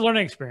it's a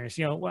learning experience.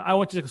 I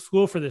went to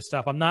school for this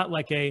stuff. I'm not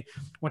like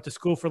went to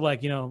school for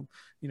like,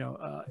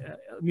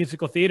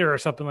 musical theater or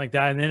something like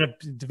that and ended up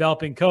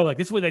developing code. Like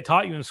this is what they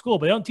taught you in school,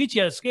 but they don't teach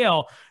you how to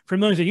scale for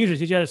millions of users.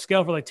 They teach you how to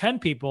scale for like 10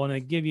 people and they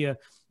give you,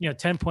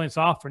 10 points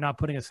off for not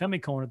putting a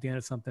semicolon at the end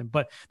of something.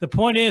 But the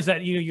point is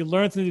that, you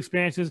learn through the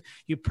experiences,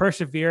 you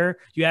persevere,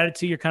 you add it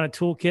to your kind of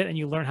toolkit and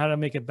you learn how to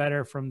make it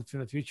better from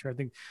the future. I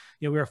think,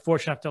 we were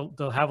fortunate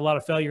to have a lot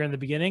of failure in the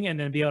beginning and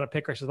then be able to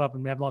pick ourselves up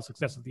and have a lot of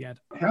success at the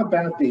end. How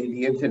about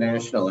the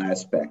international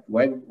aspect?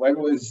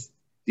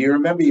 Do you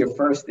remember your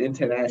first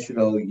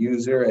international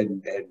user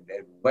and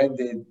when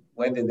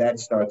did that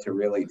start to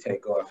really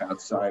take off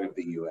outside of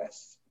the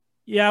US?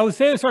 Yeah, I would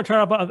say it started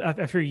turning up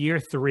after year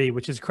 3,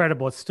 which is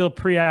credible. It's still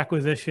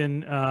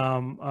pre-acquisition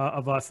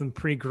of us and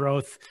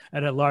pre-growth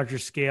at a larger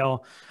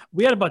scale.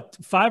 We had about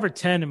 5 or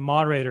 10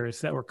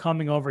 moderators that were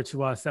coming over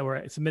to us that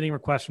were submitting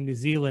requests from New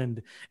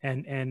Zealand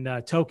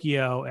and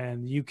Tokyo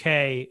and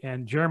UK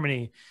and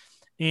Germany.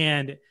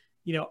 And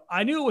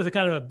I knew it was a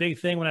kind of a big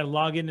thing when I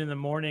log in the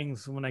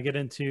mornings, when I get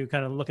into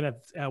kind of looking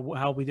at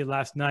how we did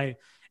last night.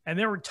 And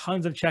there were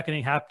tons of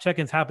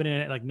check-ins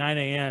happening at like 9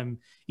 a.m.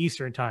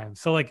 Eastern time.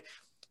 So like,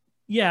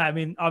 yeah, I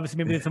mean,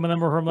 obviously maybe some of them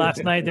were from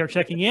last night, they were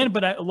checking in,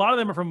 but a lot of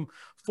them are from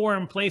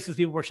foreign places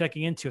people were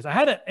checking into. So I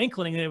had an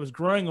inkling that it was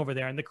growing over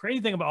there. And the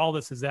crazy thing about all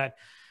this is that,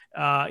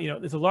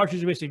 there's a large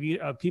user base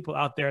of people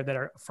out there that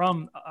are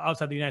from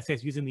outside the United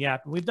States using the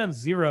app. And we've done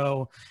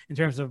zero in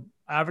terms of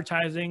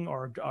advertising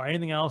or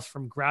anything else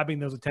from grabbing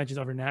those attentions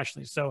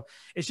internationally. So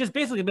it's just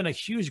basically been a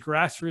huge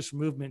grassroots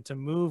movement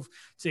to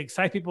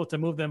excite people, to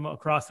move them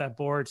across that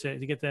board, to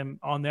get them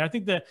on there. I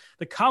think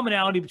the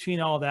commonality between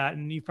all that,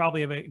 and you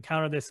probably have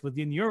encountered this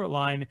within your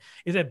line,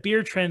 is that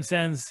beer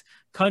transcends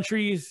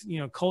countries,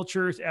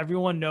 cultures.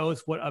 Everyone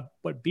knows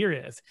what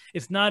beer is.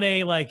 It's not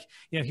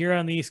here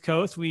on the East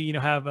Coast, we,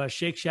 have a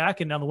Shake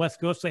Shack, and on the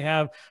West Coast, they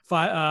have,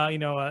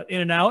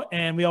 In-N-Out.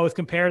 And we always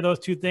compare those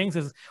two things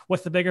as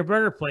what's the bigger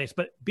burger place,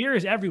 but beer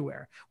is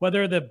everywhere.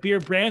 Whether the beer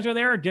brands are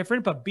there are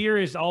different, but beer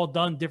is all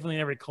done differently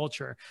in every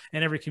culture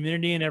and every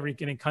community and every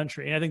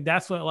country. And I think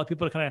that's what a lot of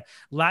people kind of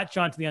latch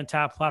onto the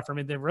Untappd platform.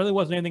 And there really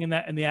wasn't anything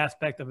in the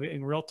aspect of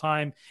in real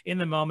time, in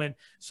the moment,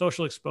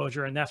 social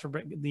exposure. And that's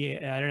where the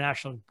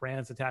international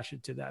brands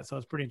attached to that. So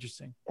it's pretty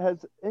interesting.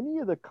 Has any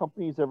of the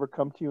companies ever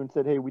come to you and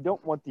said, hey, we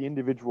don't want the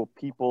individual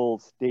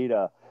people's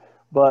data,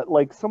 but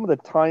like some of the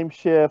time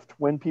shift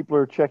when people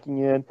are checking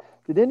in,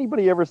 did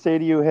anybody ever say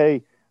to you,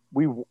 hey,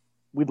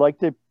 we'd like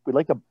to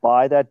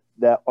buy that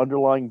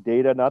underlying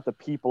data, not the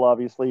people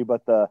obviously,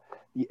 but the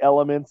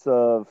elements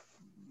of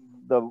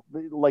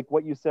like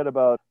what you said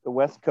about the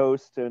West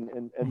Coast and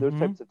those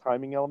types of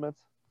timing elements?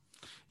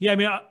 Yeah, I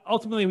mean,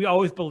 ultimately, we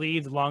always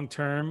believed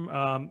long-term,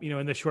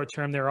 in the short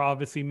term, there are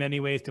obviously many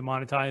ways to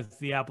monetize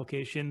the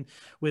application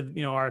with,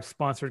 our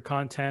sponsored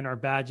content, our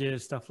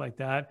badges, stuff like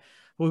that.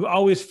 We've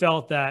always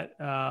felt that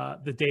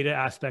the data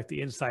aspect,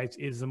 the insights,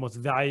 is the most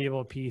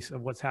valuable piece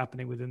of what's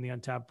happening within the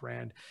Untappd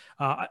brand.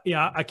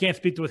 I can't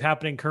speak to what's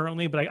happening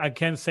currently, but I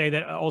can say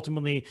that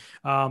ultimately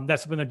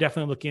that's something they're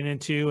definitely looking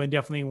into and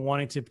definitely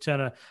wanting to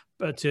kind of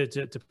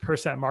to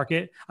purse that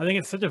market. I think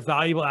it's such a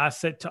valuable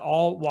asset to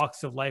all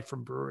walks of life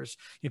from brewers.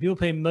 If people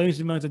pay millions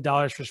and millions of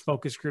dollars for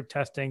focus group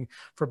testing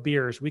for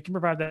beers, we can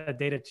provide that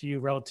data to you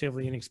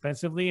relatively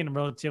inexpensively and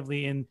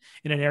relatively in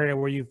an area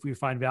where you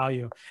find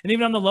value. And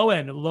even on the low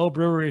end, low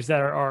breweries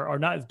that are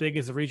not as big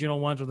as the regional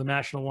ones or the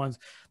national ones,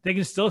 they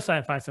can still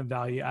find some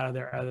value out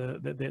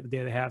of the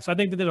data they have. So I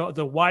think that there's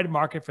a wide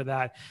market for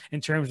that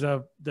in terms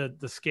of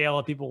the scale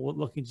of people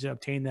looking to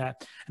obtain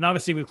that. And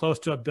obviously we're close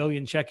to 1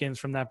 billion check-ins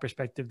from that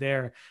perspective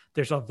there.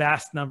 There's a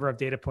vast number of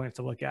data points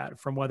to look at,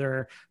 from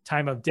whether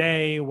time of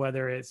day,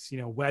 whether it's,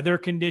 weather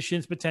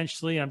conditions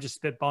potentially. I'm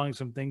just spitballing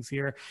some things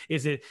here.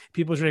 Is it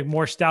people drink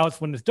more stouts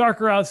when it's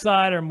darker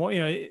outside, or more,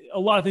 a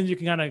lot of things you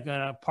can kind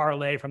of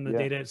parlay from the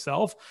data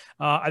itself,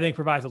 I think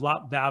provides a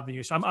lot of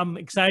value. So I'm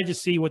excited to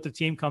see what the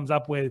team comes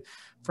up with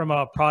from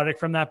a product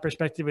from that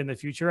perspective in the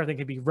future. I think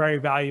it'd be very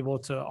valuable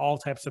to all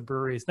types of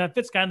breweries. And that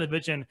fits kind of the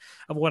vision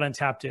of what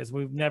Untappd is.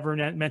 We've never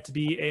meant to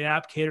be an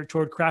app catered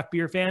toward craft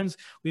beer fans.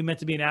 We meant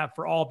to be an app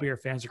for all beer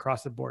fans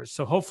across the board.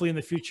 So hopefully in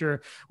the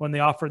future, when they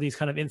offer these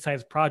kind of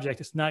insights projects,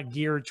 it's not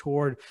geared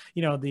toward,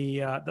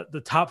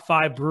 the top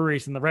 5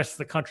 breweries and the rest of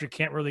the country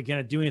can't really get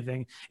to do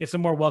anything. It's a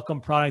more welcome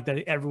product that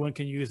everyone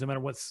can use no matter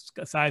what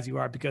size you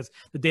are, because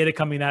the data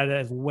coming out of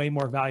it is way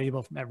more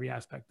valuable from every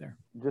aspect there.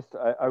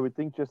 I would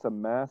think just a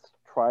mass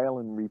trial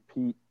and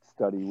repeat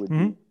study would be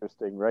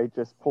interesting, right?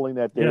 Just pulling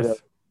that data.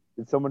 Yes.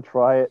 Did someone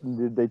try it, and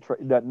did they try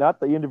not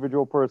the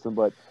individual person,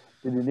 but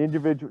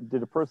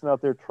did a person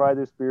out there try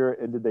this beer,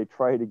 and did they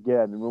try it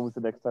again? And when was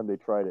the next time they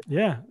tried it?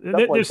 Yeah,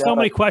 there's so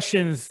many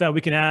questions that we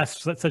can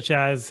ask, such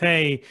as,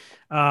 hey,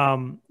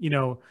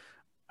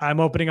 I'm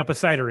opening up a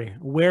cidery.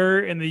 Where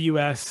in the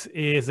U.S.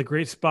 is a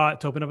great spot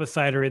to open up a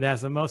cidery that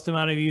has the most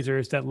amount of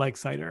users that like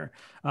cider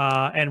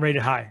and rate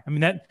it high? I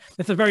mean,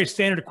 that's a very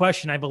standard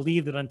question. I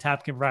believe that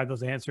Untappd can provide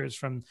those answers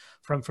from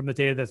the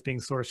data that's being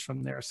sourced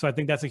from there. So I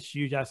think that's a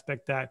huge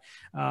aspect that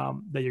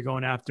you're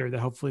going after, that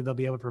hopefully they'll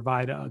be able to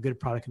provide a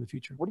good product in the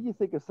future. What do you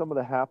think of some of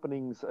the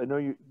happenings? I know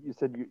you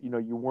said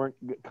you weren't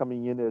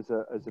coming in as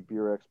a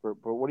beer expert,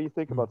 but what do you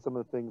think about some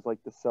of the things like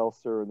the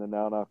seltzer and the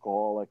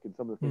non-alcoholic and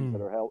some of the things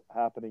that are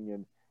happening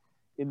in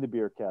the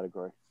beer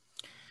category?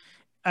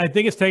 I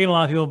think it's taken a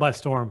lot of people by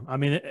storm. I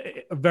mean,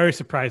 very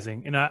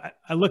surprising. And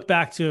I look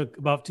back to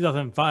about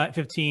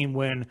 2015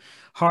 when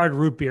hard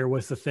root beer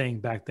was the thing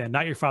back then.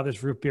 Not Your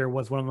Father's root beer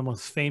was one of the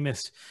most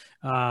famous,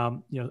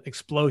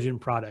 explosion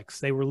products.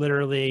 They were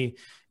literally,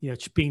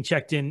 being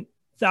checked in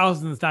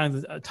thousands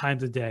of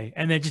times a day,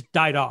 and they just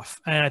died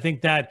off. And I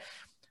think that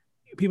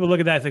people look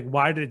at that as like,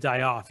 why did it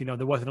die off?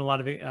 There wasn't a lot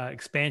of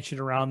expansion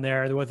around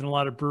there. There wasn't a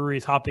lot of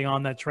breweries hopping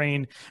on that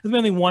train. There's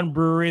only one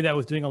brewery that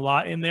was doing a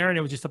lot in there, and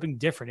it was just something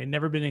different. It had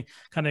never been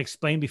kind of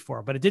explained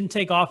before, but it didn't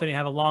take off, and it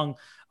had a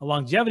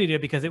longevity to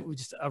it because it was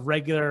just a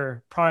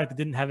regular product that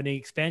didn't have any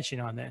expansion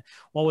on it.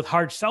 Well, with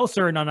hard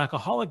seltzer and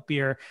non-alcoholic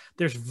beer,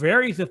 there's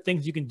various of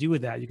things you can do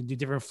with that. You can do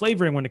different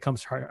flavoring when it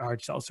comes to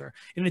hard seltzer.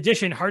 In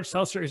addition, hard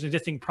seltzer is an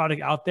existing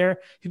product out there.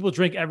 People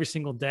drink every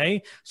single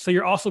day. So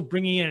you're also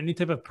bringing in a new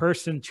type of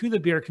person to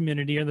the beer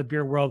community or the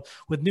beer world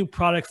with new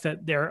products that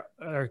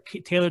are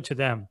tailored to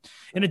them.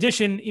 In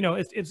addition,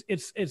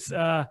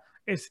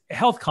 it's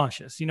health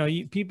conscious.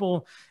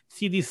 People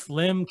see these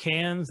slim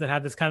cans that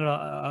have this kind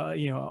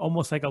of,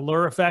 almost like a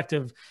lure effect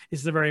of, this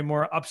is a very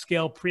more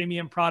upscale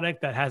premium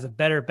product that has a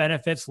better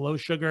benefits, low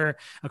sugar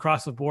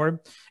across the board.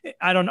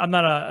 I'm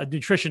not a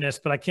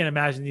nutritionist, but I can't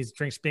imagine these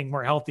drinks being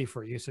more healthy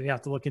for you. So you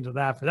have to look into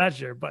that for that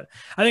sure. But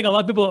I think a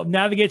lot of people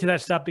navigate to that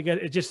stuff because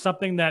it's just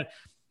something that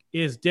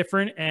is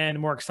different and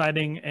more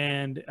exciting,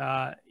 and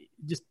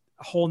just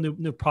a whole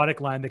new product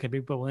line that can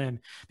bring people in.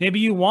 Maybe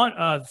you want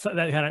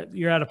that kind of,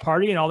 you're at a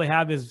party and all they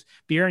have is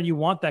beer, and you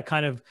want that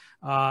kind of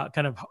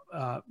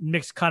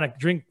mixed kind of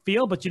drink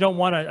feel, but you don't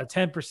want a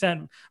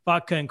 10%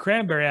 vodka and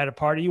cranberry at a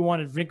party. You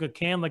want to drink a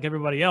can like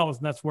everybody else,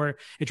 and that's where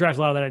it drives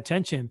a lot of that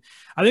attention.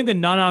 I think the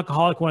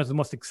non-alcoholic one is the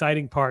most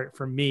exciting part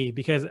for me,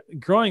 because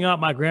growing up,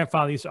 my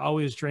grandfather used to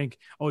always drink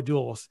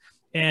O'Doul's.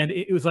 And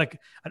it was like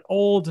an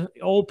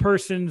old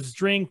person's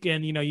drink,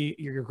 and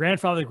your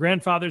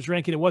grandfather's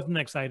drink, and it wasn't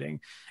exciting.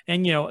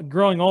 And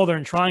growing older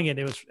and trying it,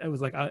 it was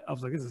like I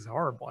was like, this is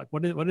horrible. Like,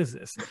 what is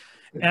this?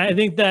 And I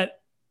think that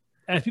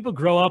as people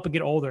grow up and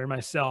get older, and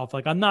myself,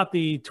 like, I'm not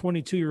the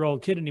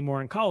 22-year-old kid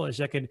anymore in college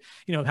that could,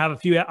 have a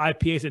few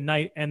IPAs at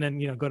night and then,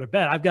 go to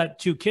bed. I've got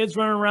 2 kids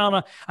running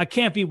around. I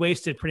can't be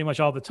wasted pretty much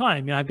all the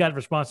time. I've got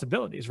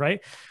responsibilities, right?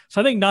 So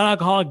I think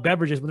non-alcoholic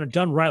beverages, when they're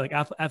done right,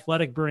 like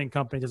Athletic Brewing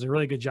Company does a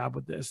really good job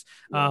with this,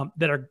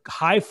 that are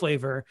high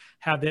flavor,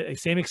 have the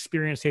same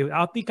experience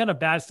without the kind of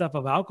bad stuff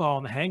of alcohol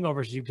and the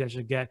hangovers you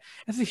potentially get.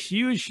 It's a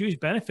huge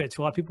benefit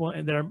to a lot of people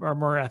that are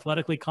more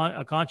athletically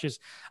conscious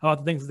about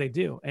the things that they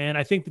do. And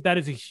I think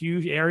that is a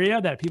huge area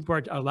that people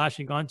are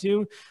latching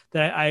onto,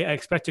 that I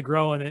expect to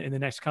grow in the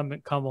next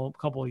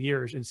couple of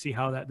years, and see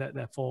how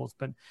that folds.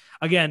 But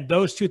again,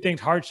 those 2 things,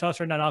 hard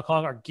seltzer and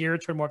non-alcoholic, are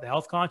geared toward more of the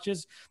health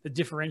conscious, the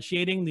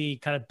differentiating, the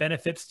kind of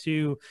benefits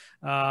to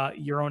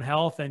your own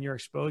health and your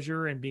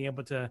exposure, and being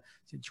able to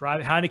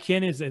drive.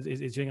 Heineken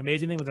is doing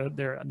amazing things with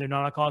their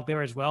non-alcoholic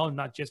beer as well, and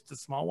not just the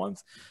small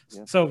ones.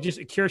 Yeah. So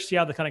just curious to see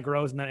how that kind of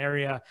grows in that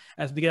area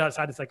as we get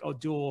outside. It's like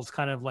duals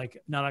kind of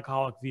like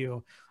non-alcoholic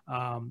view.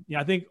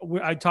 I think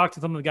I talked to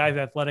some of the guys at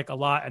Athletic a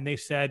lot, and they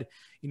said,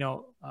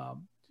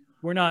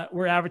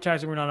 we're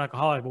advertising we're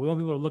non-alcoholic, but we want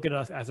people to look at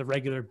us as a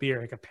regular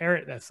beer and compare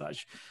it as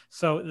such.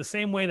 So the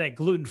same way that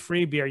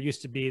gluten-free beer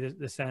used to be,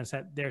 the sense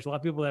that there's a lot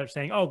of people that are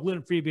saying, oh,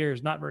 gluten-free beer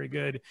is not very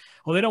good.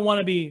 Well, they don't want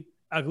to be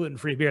a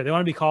gluten-free beer. They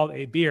want to be called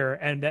a beer,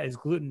 and that is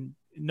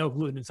no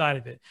gluten inside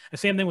of it. The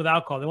same thing with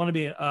alcohol. They want to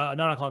be a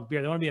non-alcoholic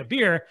beer. They want to be a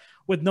beer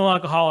with no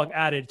alcoholic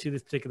added to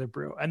this particular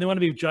brew. And they want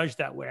to be judged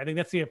that way. I think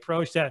that's the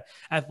approach that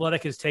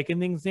Athletic has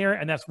taken things there.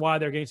 And that's why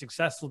they're getting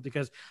successful,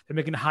 because they're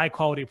making a high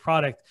quality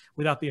product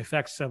without the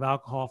effects of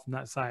alcohol from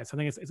that side. So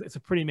I think it's a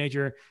pretty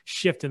major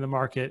shift in the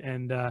market,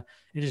 and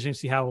interesting to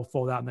see how it will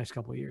fold out in the next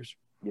couple of years.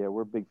 Yeah,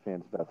 we're big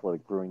fans of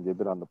Athletic Brewing. They've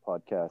been on the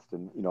podcast,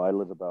 and, I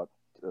live about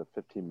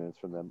 15 minutes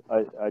from them.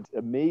 It's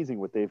amazing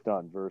what they've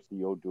done versus the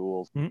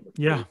duals.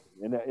 Yeah.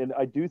 And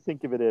I do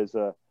think of it as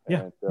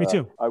me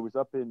too. I was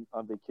up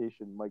on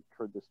vacation. Mike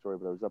heard this story,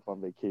 but I was up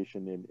on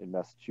vacation in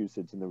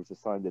Massachusetts, and there was a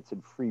sign that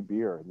said free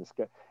beer. And this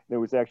guy,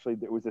 there was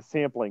a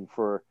sampling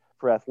for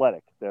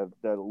Athletic. The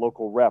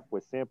local rep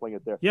was sampling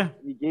it there. Yeah.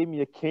 He gave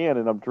me a can,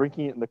 and I'm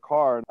drinking it in the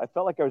car, and I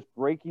felt like I was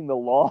breaking the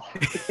law.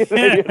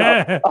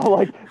 I'm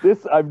like,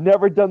 this, I've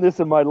never done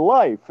this in my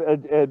life.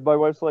 And my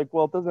wife's like,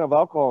 well, it doesn't have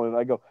alcohol in it.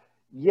 I go,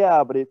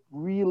 yeah, but I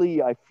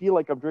feel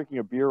like I'm drinking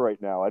a beer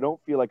right now. I don't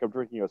feel like I'm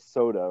drinking a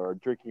soda or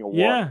drinking a water.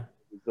 Yeah.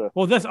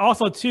 Well, that's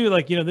also too,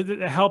 like,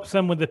 it helps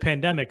them with the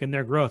pandemic and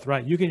their growth,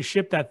 right? You can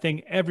ship that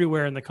thing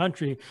everywhere in the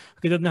country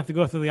because it doesn't have to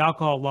go through the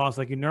alcohol laws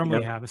like you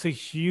normally have. It's a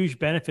huge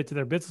benefit to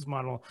their business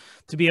model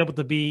to be able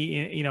to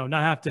be,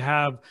 not have to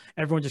have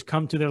everyone just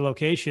come to their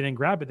location and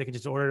grab it. They can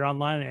just order it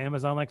online on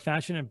Amazon like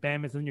fashion, and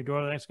bam, it's in your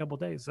door the next couple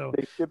of days. So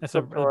that's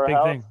a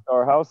big thing.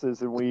 Our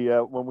houses, and we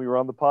when we were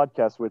on the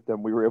podcast with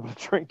them, we were able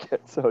to drink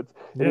it. So it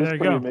is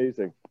pretty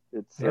amazing.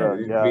 It's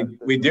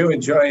we do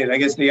enjoy it. I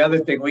guess the other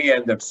thing we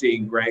end up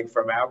seeing, Greg,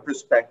 from our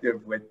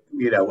perspective with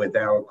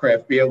our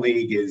craft beer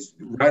league is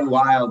Run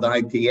Wild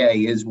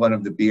IPA is one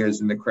of the beers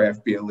in the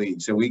craft beer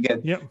league. So we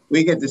get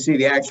to see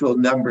the actual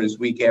numbers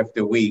week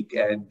after week,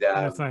 and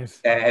that's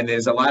nice. And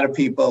there's a lot of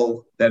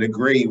people that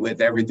agree with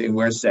everything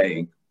we're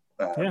saying.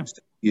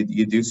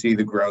 You do see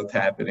the growth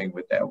happening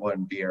with that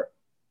one beer.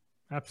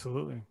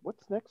 Absolutely.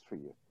 What's next for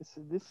you?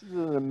 This is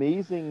an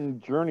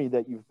amazing journey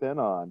that you've been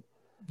on.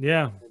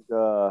 Yeah.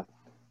 And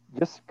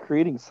just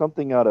creating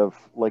something out of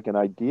like an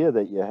idea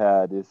that you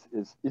had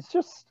is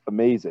just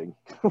amazing.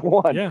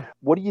 What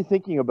are you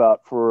thinking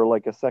about for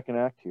like a second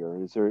act here?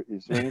 Is there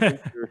anything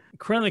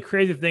currently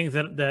crazy things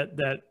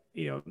that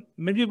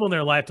many people in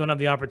their life don't have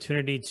the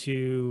opportunity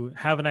to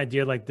have an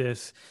idea like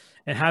this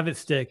and have it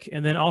stick,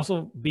 and then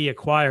also be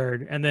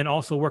acquired, and then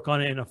also work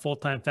on it in a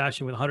full-time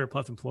fashion with 100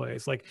 plus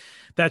employees. Like,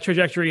 that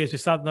trajectory is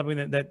just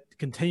something that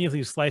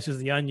continuously slices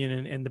the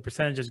onion, and the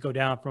percentages go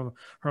down from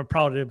a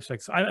product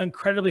perspective. So I'm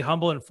incredibly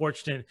humble and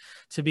fortunate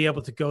to be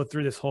able to go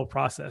through this whole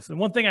process. And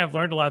one thing I've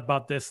learned a lot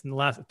about this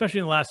especially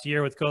in the last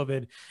year with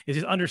COVID, is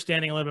just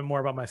understanding a little bit more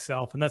about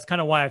myself. And that's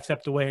kind of why I've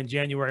stepped away in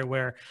January,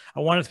 where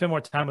I wanted to spend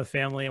more time with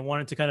family and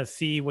wanted to kind of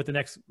see what the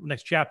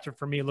next chapter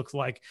for me looks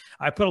like.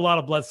 I put a lot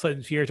of blood, sweat,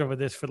 and tears over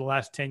this for the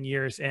last 10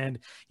 years, and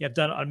I've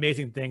done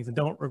amazing things and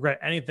don't regret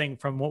anything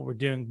from what we're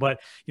doing. But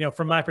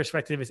from my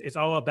perspective, it's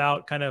all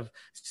about kind of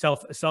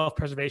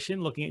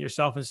self-preservation, looking at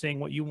yourself and seeing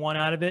what you want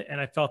out of it. And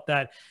I felt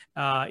that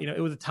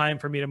it was a time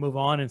for me to move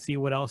on and see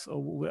what else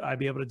I'd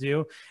be able to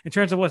do. In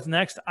terms of what's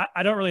next,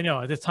 I don't really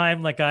know at this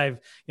time. Like, I've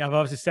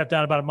obviously stepped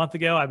down about a month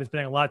ago. I've been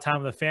spending a lot of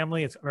time with the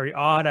family. It's very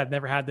odd. I've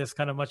never had this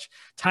kind of much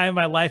time in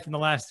my life in the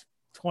last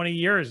 20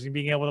 years, and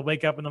being able to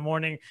wake up in the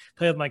morning,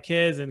 play with my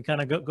kids, and kind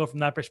of go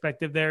from that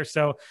perspective there.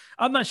 So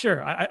I'm not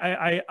sure.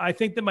 I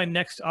think that my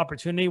next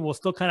opportunity will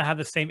still kind of have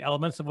the same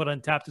elements of what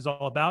Untappd is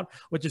all about,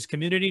 which is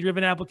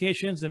community-driven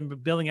applications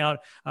and building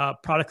out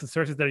products and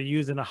services that are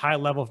used in a high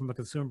level from a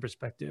consumer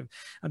perspective.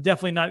 I'm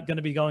definitely not going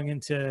to be going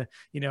into,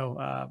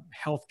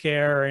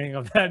 healthcare or anything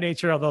of that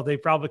nature, although they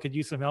probably could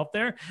use some help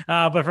there.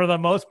 But for the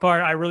most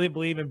part, I really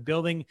believe in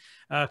building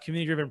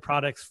community-driven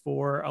products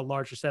for a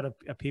larger set of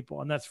people.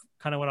 And that's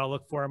kind of what I'll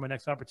look for in my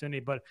next opportunity.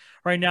 But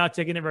right now,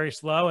 taking it very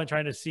slow and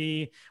trying to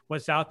see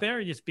what's out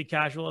there, just be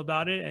casual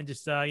about it, and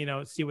just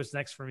see what's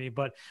next for me.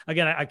 But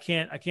again, I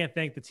can't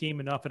thank the team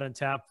enough at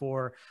Untappd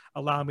for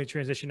allowing me to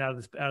transition out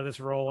of this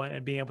role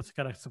and being able to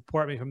kind of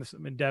support me from this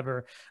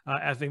endeavor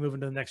as they move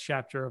into the next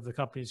chapter of the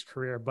company's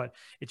career. But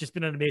it's just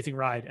been an amazing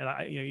ride,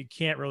 and you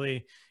can't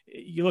really.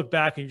 You look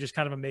back and you're just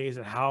kind of amazed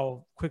at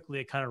how quickly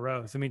it kind of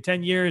rose. I mean,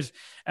 10 years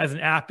as an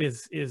app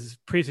is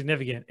pretty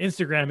significant.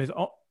 Instagram is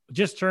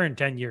just turned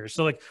 10 years.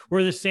 So like,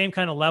 we're the same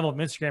kind of level of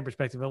Instagram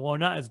perspective. But while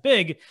not as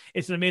big,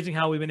 it's amazing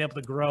how we've been able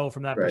to grow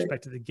from that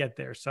perspective to get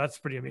there. So that's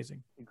pretty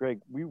amazing. Greg,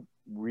 we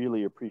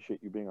really appreciate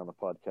you being on the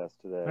podcast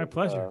today. My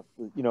pleasure.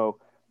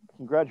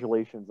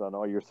 Congratulations on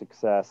all your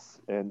success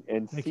and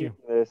seeing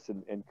this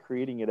and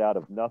creating it out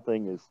of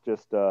nothing is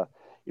just,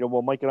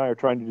 well, Mike and I are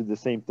trying to do the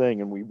same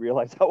thing, and we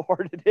realize how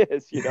hard it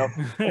is,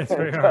 It's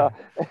very hard.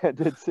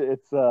 And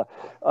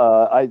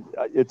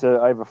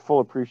I have a full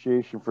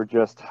appreciation for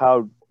just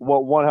how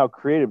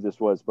creative this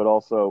was, but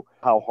also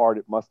how hard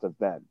it must have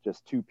been.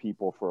 Just two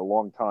people for a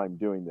long time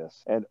doing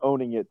this and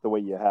owning it the way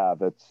you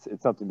have. It's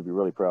something to be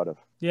really proud of.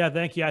 Yeah,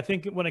 thank you. I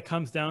think when it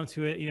comes down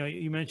to it,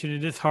 you mentioned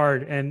it is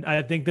hard. And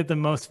I think that the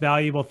most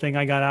valuable thing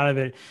I got out of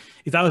it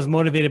is I was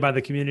motivated by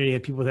the community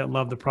and people that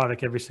love the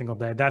product every single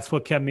day. That's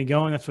what kept me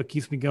going. That's what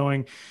keeps me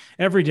going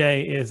every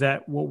day, is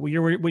that what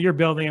you're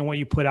building and what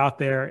you put out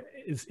there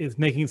is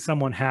making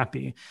someone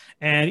happy.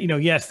 And,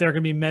 yes, there are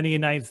going to be many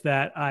nights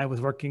that I was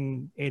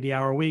working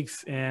 80-hour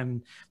weeks,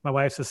 and my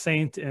wife's a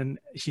saint, and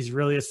she's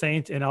really a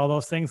saint, and all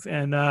those things.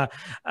 And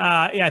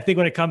I think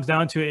when it comes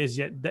down to it is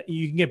that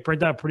you can get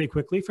burnt out pretty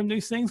quickly from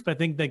these things. But I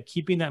think that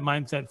keeping that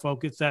mindset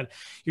focused, that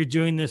you're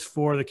doing this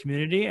for the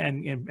community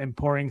and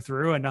pouring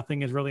through, and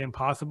nothing is really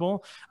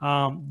impossible,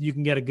 you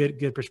can get a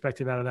good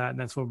perspective out of that. And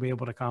that's what we'll be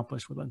able to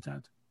accomplish with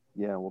Untappd.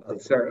 Yeah, well,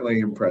 it's certainly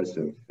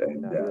impressive.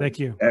 And thank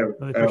you.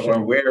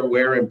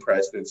 We're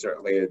impressed and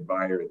certainly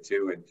admire it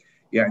too. And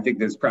yeah, I think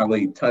there's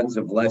probably tons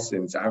of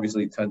lessons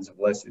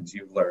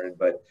you've learned,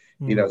 but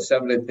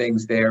some of the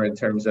things there in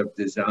terms of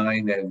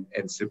design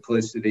and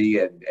simplicity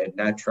and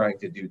not trying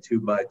to do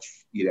too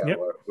much,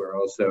 we're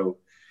also,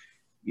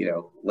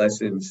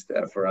 lessons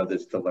for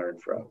others to learn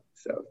from.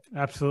 So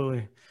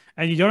absolutely.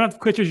 And you don't have to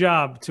quit your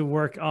job to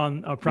work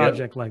on a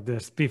project like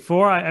this.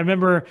 Before, I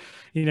remember,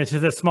 just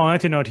a small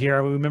anecdote here. I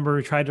remember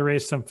we tried to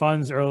raise some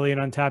funds early in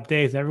Untappd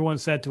days. And everyone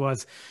said to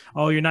us,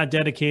 "Oh, you're not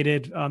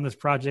dedicated on this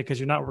project because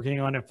you're not working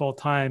on it full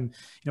time."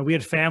 We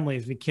had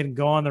families. We couldn't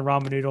go on the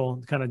ramen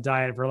noodle kind of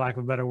diet, for lack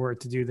of a better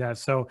word, to do that.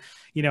 So,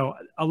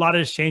 a lot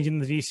has changed in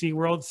the VC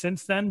world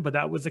since then, but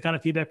that was the kind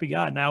of feedback we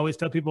got. And I always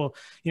tell people,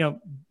 you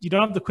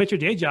don't have to quit your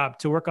day job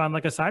to work on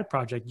like a side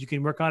project. You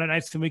can work on it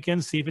nights and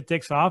weekends, see if it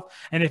takes off.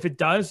 And if it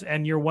does,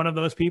 and you're one of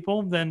those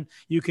people, then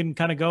you can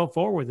kind of go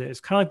forward with it. It's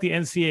kind of like the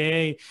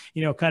NCAA,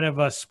 kind of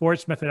a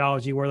sports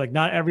methodology where like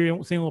not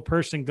every single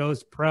person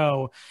goes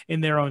pro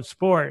in their own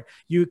sport.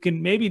 You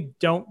can maybe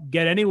don't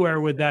get anywhere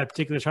with that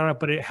particular startup,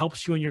 but it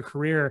helps you in your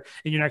career,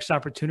 in your next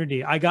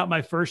opportunity. I got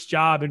my first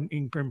job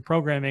in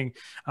programming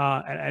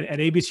at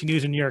ABC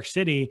News in New York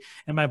City,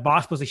 and my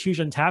boss was a huge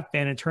Untappd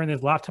fan and turned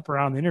his laptop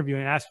around in the interview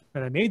and asked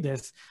if I made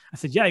this. I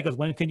said, yeah. He goes,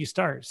 when can you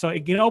start? So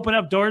it can open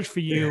up doors for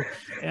you,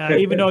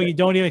 even though you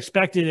don't even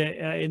expect it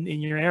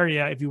in your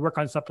area, if you work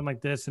on something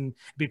like this and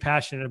be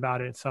passionate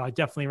about it. So I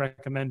definitely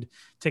recommend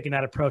taking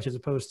that approach as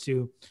opposed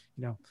to,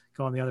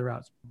 going the other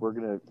routes. We're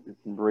going to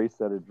embrace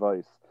that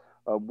advice.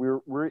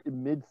 We're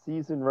in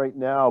mid-season right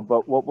now,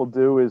 but what we'll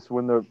do is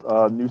when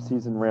the new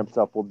season ramps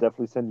up, we'll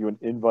definitely send you an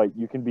invite.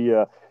 You can be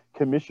a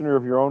commissioner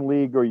of your own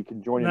league, or you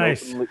can join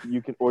nice.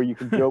 you can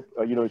joke,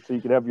 so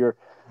you can have your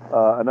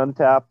an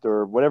Untappd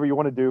or whatever you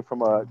want to do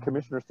from a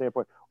commissioner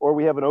standpoint, or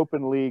we have an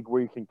open league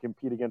where you can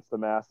compete against the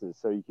masses,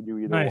 so you can do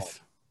either nice.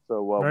 one.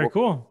 So very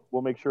cool.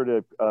 We'll make sure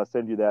to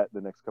send you that in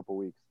the next couple of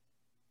weeks.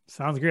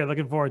 Sounds great.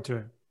 Looking forward to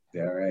it.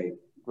 All right,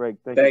 Greg.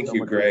 Thank you so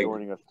much Greg, for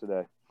joining us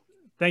today.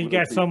 Thank you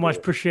guys so much.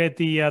 Appreciate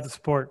the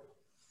support.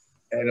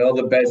 And all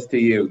the best to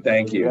you.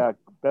 Thank you. Yeah,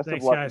 best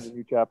Thanks, of luck guys. in the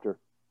new chapter.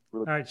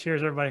 All right,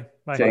 cheers, everybody.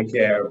 Bye. Take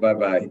care.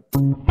 Bye-bye.